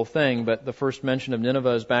won't read the whole thing, but the first mention of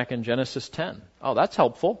Nineveh is back in Genesis 10. Oh, that's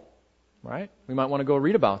helpful, right? We might want to go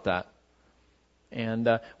read about that. And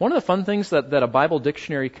one of the fun things that a Bible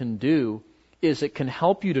dictionary can do is it can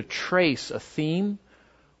help you to trace a theme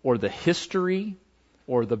or the history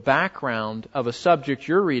or the background of a subject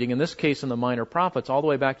you're reading, in this case in the Minor Prophets, all the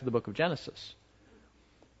way back to the book of Genesis.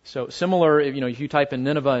 So similar, if you type in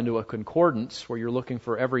Nineveh into a concordance where you're looking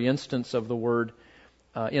for every instance of the word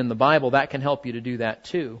in the Bible, that can help you to do that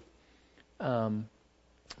too.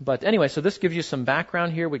 But anyway, so this gives you some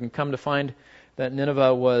background here. We can come to find that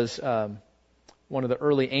Nineveh was one of the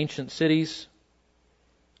early ancient cities.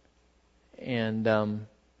 And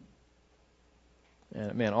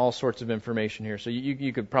man, all sorts of information here. So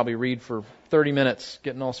you could probably read for 30 minutes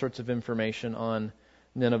getting all sorts of information on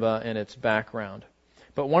Nineveh and its background.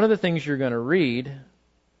 But one of the things you're going to read,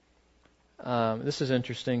 this is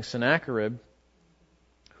interesting, Sennacherib,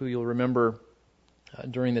 who you'll remember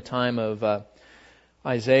during the time of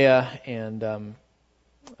Isaiah and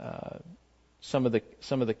some of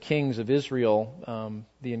the kings of Israel,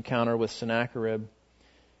 the encounter with Sennacherib.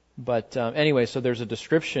 But anyway, so there's a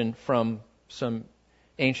description from some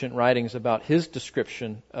ancient writings about his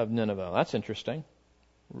description of Nineveh. That's interesting.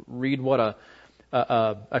 Read what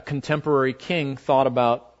a contemporary king thought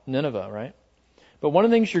about Nineveh, right? But one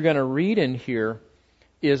of the things you're going to read in here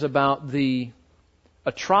is about the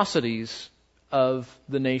atrocities of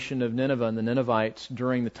the nation of Nineveh and the Ninevites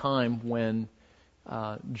during the time when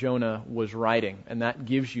Jonah was writing. And that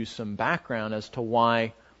gives you some background as to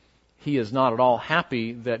why he is not at all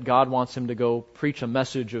happy that God wants him to go preach a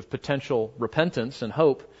message of potential repentance and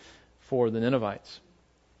hope for the Ninevites.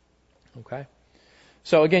 Okay?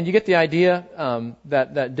 So again, you get the idea.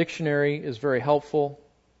 That dictionary is very helpful.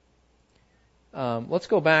 Let's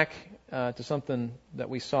go back to something that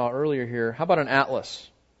we saw earlier here. How about an atlas?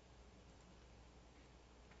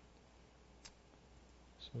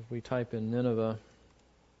 So if we type in Nineveh,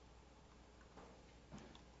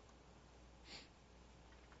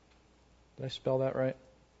 did I spell that right?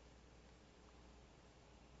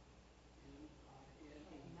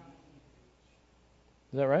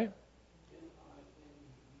 Is that right?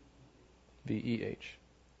 V-E-H.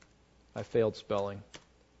 I failed spelling.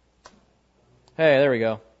 Hey, there we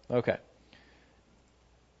go. Okay.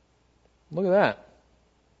 Look at that.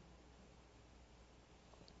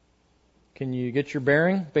 Can you get your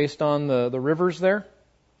bearing based on the rivers there?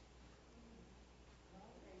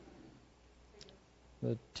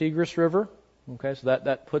 The Tigris River. Okay, so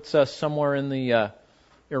that puts us somewhere in the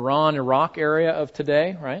Iran-Iraq area of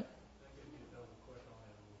today, right?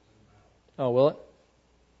 Oh, will it?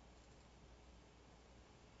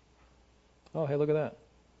 Oh, hey, look at that.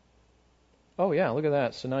 Oh, yeah, look at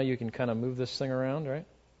that. So now you can kind of move this thing around, right?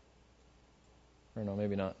 Or no,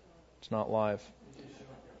 maybe not. It's not live.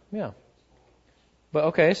 Yeah. But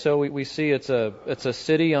okay, so we see it's a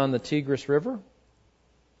city on the Tigris River.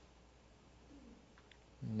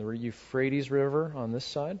 And the Euphrates River on this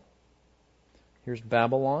side. Here's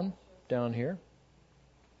Babylon down here.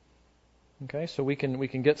 Okay, so we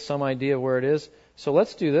can get some idea where it is. So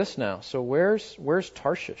let's do this now. So where's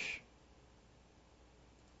Tarshish?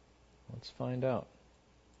 Let's find out.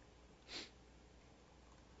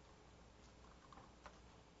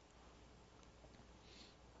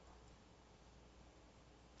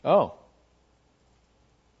 Oh.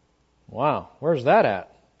 Wow, where's that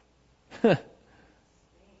at?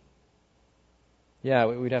 Yeah,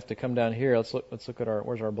 we'd have to come down here. Let's look at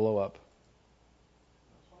where's our blow up?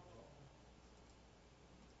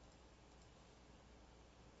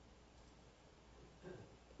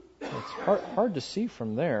 It's hard to see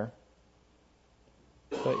from there.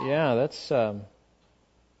 But yeah, that's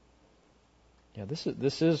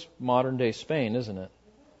this is modern day Spain, isn't it?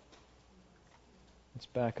 Let's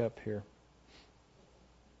back up here.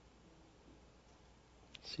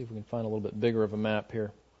 Let's see if we can find a little bit bigger of a map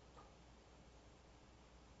here.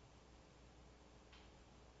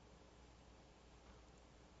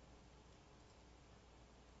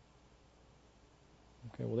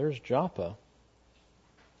 Okay, well there's Joppa.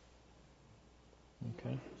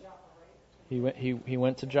 Okay. He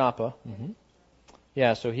went to Joppa. Mm-hmm.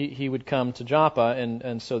 Yeah, so he would come to Joppa,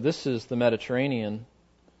 and so this is the Mediterranean.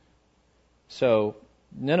 So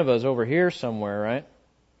Nineveh is over here somewhere, right?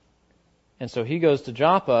 And so he goes to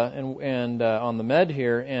Joppa and on the Med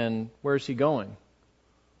here, and where's he going?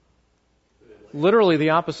 Literally the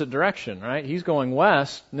opposite direction, right? He's going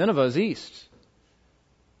west. Nineveh is east.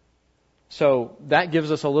 So that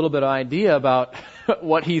gives us a little bit of idea about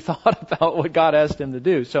what he thought about what God asked him to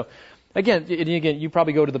do. So again, you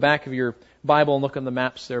probably go to the back of your Bible and look on the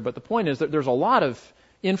maps there. But the point is that there's a lot of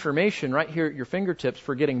information right here at your fingertips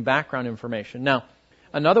for getting background information. Now,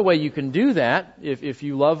 another way you can do that, if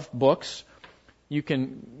you love books, you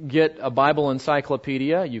can get a Bible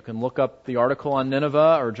encyclopedia. You can look up the article on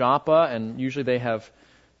Nineveh or Joppa, and usually they have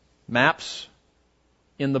maps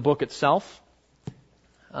in the book itself.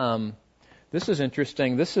 This is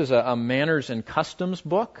interesting. This is a manners and customs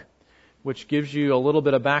book, which gives you a little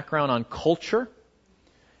bit of background on culture.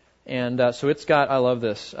 And so it's got, I love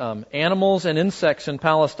this, animals and insects in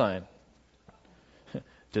Palestine.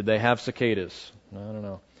 Did they have cicadas? I don't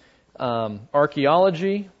know.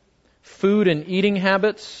 Archaeology, food and eating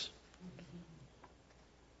habits,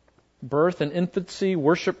 birth and infancy,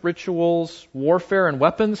 worship rituals, warfare and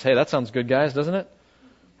weapons. Hey, that sounds good, guys, doesn't it?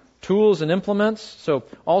 Tools and implements. So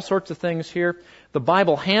all sorts of things here. The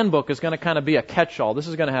Bible handbook is going to kind of be a catch-all. This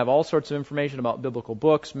is going to have all sorts of information about biblical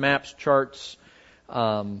books, maps, charts.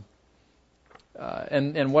 And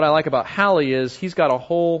what I like about Halley is he's got a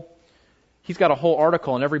whole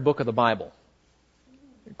article in every book of the Bible,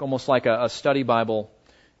 almost like a study Bible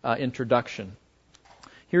introduction.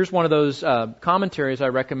 Here's one of those commentaries I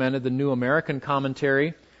recommended, the New American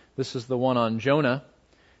Commentary. This is the one on Jonah.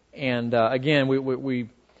 And again, we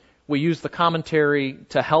use the commentary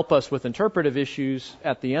to help us with interpretive issues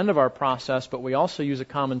at the end of our process, but we also use a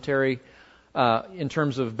commentary in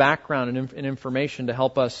terms of background and information to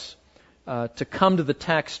help us to come to the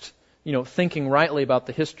text, thinking rightly about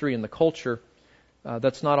the history and the culture.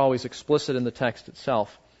 That's not always explicit in the text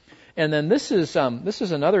itself. And then this is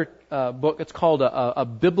another book. It's called a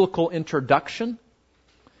Biblical Introduction.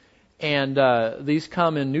 And these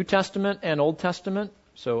come in New Testament and Old Testament.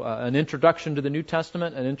 So an introduction to the New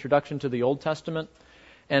Testament, an introduction to the Old Testament.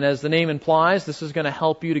 And as the name implies, this is going to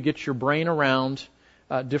help you to get your brain around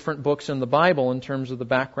different books in the Bible in terms of the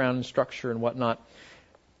background and structure and whatnot.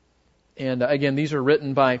 And again, these are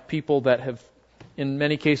written by people that have, in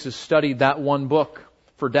many cases, studied that one book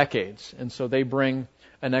for decades. And so they bring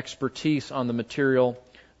an expertise on the material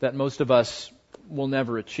that most of us will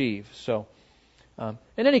never achieve. So,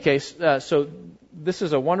 in any case, so this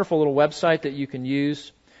is a wonderful little website that you can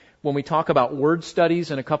use. When we talk about word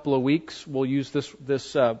studies in a couple of weeks, we'll use this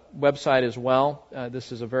website as well.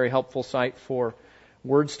 This is a very helpful site for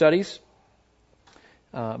word studies.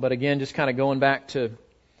 But again, just kind of going back to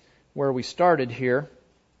where we started here,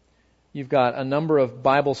 you've got a number of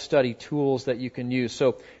Bible study tools that you can use.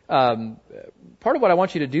 So part of what I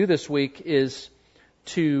want you to do this week is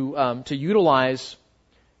to utilize.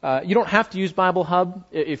 You don't have to use Bible Hub.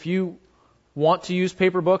 If you want to use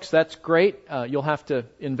paper books, that's great. You'll have to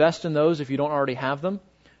invest in those if you don't already have them.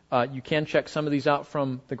 You can check some of these out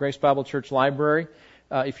from the Grace Bible Church Library.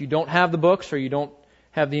 If you don't have the books or you don't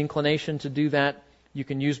have the inclination to do that, you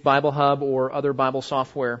can use Bible Hub or other Bible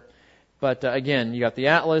software. But again, you got the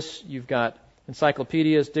Atlas, you've got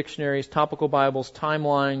encyclopedias, dictionaries, topical Bibles,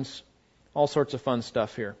 timelines, all sorts of fun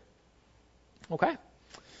stuff here. Okay.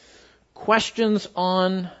 Questions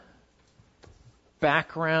on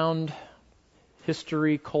background,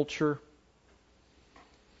 history, culture?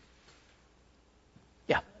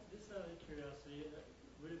 Yeah. Just out of curiosity,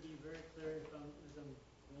 would it be very clear if I'm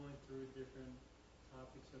going through different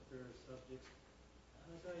topics up there or subjects?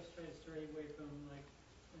 I was always trying to stray away from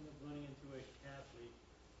running into a Catholic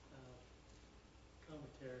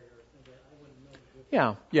commentary or something. I wouldn't know the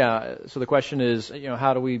difference. Yeah. So the question is,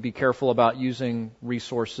 how do we be careful about using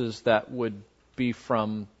resources that would be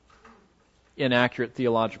from inaccurate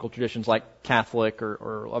theological traditions like Catholic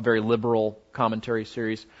or a very liberal commentary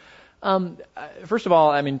series? First of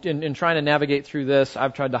all, in trying to navigate through this,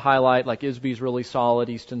 I've tried to highlight Isby's really solid,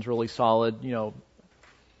 Easton's really solid.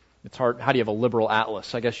 It's hard. How do you have a liberal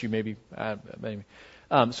atlas? I guess you maybe.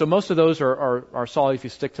 So most of those are solid if you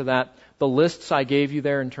stick to that. The lists I gave you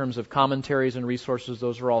there in terms of commentaries and resources,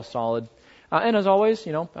 those are all solid. And as always,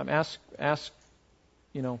 ask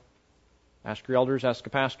your elders, ask a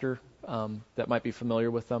pastor that might be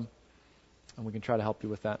familiar with them, and we can try to help you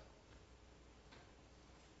with that.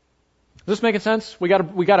 Is this making sense?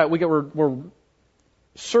 We're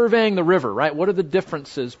surveying the river, right? What are the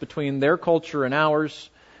differences between their culture and ours,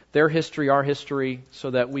 their history, our history,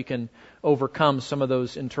 so that we can overcome some of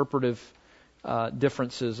those interpretive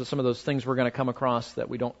differences, some of those things we're going to come across that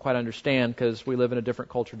we don't quite understand because we live in a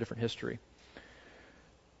different culture, different history.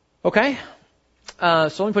 Okay, so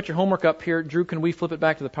let me put your homework up here. Drew, can we flip it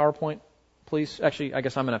back to the PowerPoint, please? Actually, I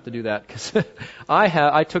guess I'm going to have to do that because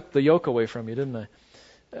I took the yoke away from you, didn't I?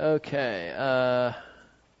 Okay.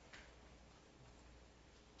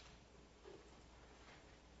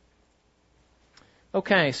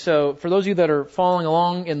 Okay, so for those of you that are following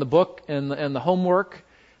along in the book and the homework,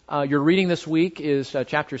 your reading this week is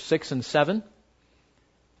chapters 6 and 7.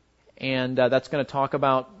 And that's going to talk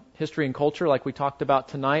about history and culture like we talked about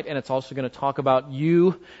tonight. And it's also going to talk about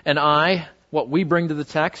you and I, what we bring to the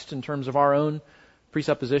text in terms of our own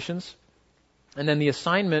presuppositions. And then the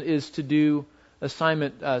assignment is to do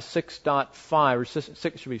assignment 6.5, or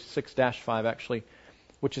 6 should be 6-5 actually,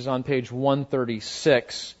 which is on page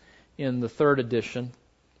 136 in the third edition.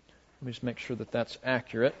 Let me just make sure that that's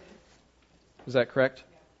accurate. Is that correct?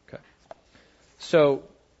 Okay. So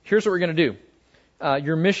here's what we're going to do.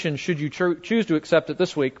 Your mission, should you choose to accept it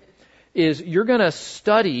this week, is you're going to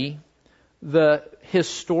study the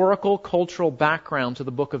historical, cultural background to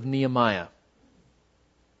the book of Nehemiah.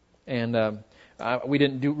 And we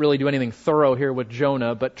didn't really do anything thorough here with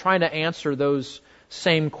Jonah, but trying to answer those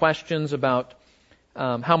same questions about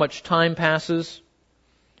how much time passes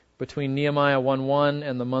between Nehemiah 1:1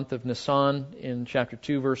 and the month of Nisan in chapter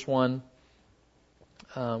 2, verse 1.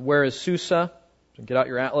 Where is Susa? So get out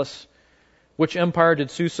your atlas. Which empire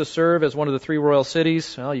did Susa serve as one of the 3 royal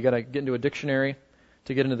cities? Well, you got to get into a dictionary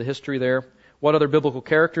to get into the history there. What other biblical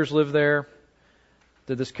characters live there?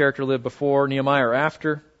 Did this character live before Nehemiah or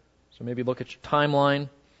after? So maybe look at your timeline.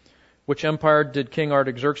 Which empire did King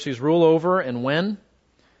Artaxerxes rule over and when?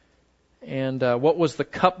 And what was the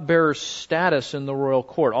cupbearer's status in the royal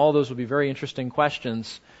court? All those would be very interesting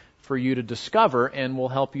questions for you to discover and will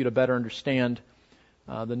help you to better understand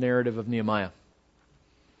the narrative of Nehemiah.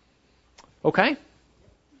 Okay?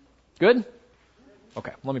 Good?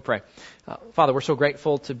 Okay, let me pray. Father, we're so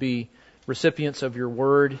grateful to be recipients of your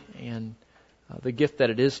word and the gift that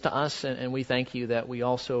it is to us, and we thank you that we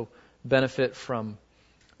also benefit from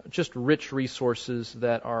just rich resources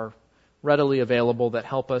that are readily available that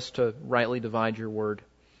help us to rightly divide your word.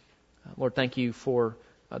 Lord, thank you for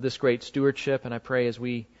this great stewardship, and I pray as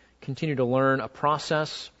we continue to learn a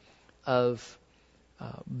process of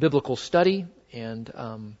biblical study and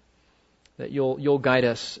that you'll guide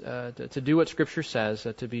us to do what Scripture says,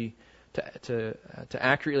 to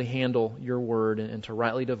accurately handle your word and to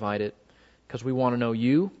rightly divide it, because we want to know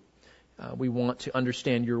you. We want to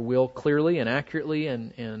understand your will clearly and accurately,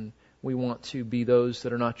 and we want to be those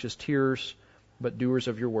that are not just hearers, but doers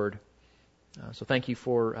of your word. So thank you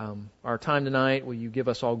for our time tonight. Will you give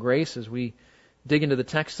us all grace as we dig into the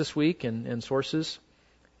text this week and sources?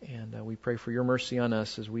 And we pray for your mercy on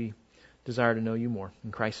us as we desire to know you more.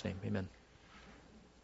 In Christ's name, amen.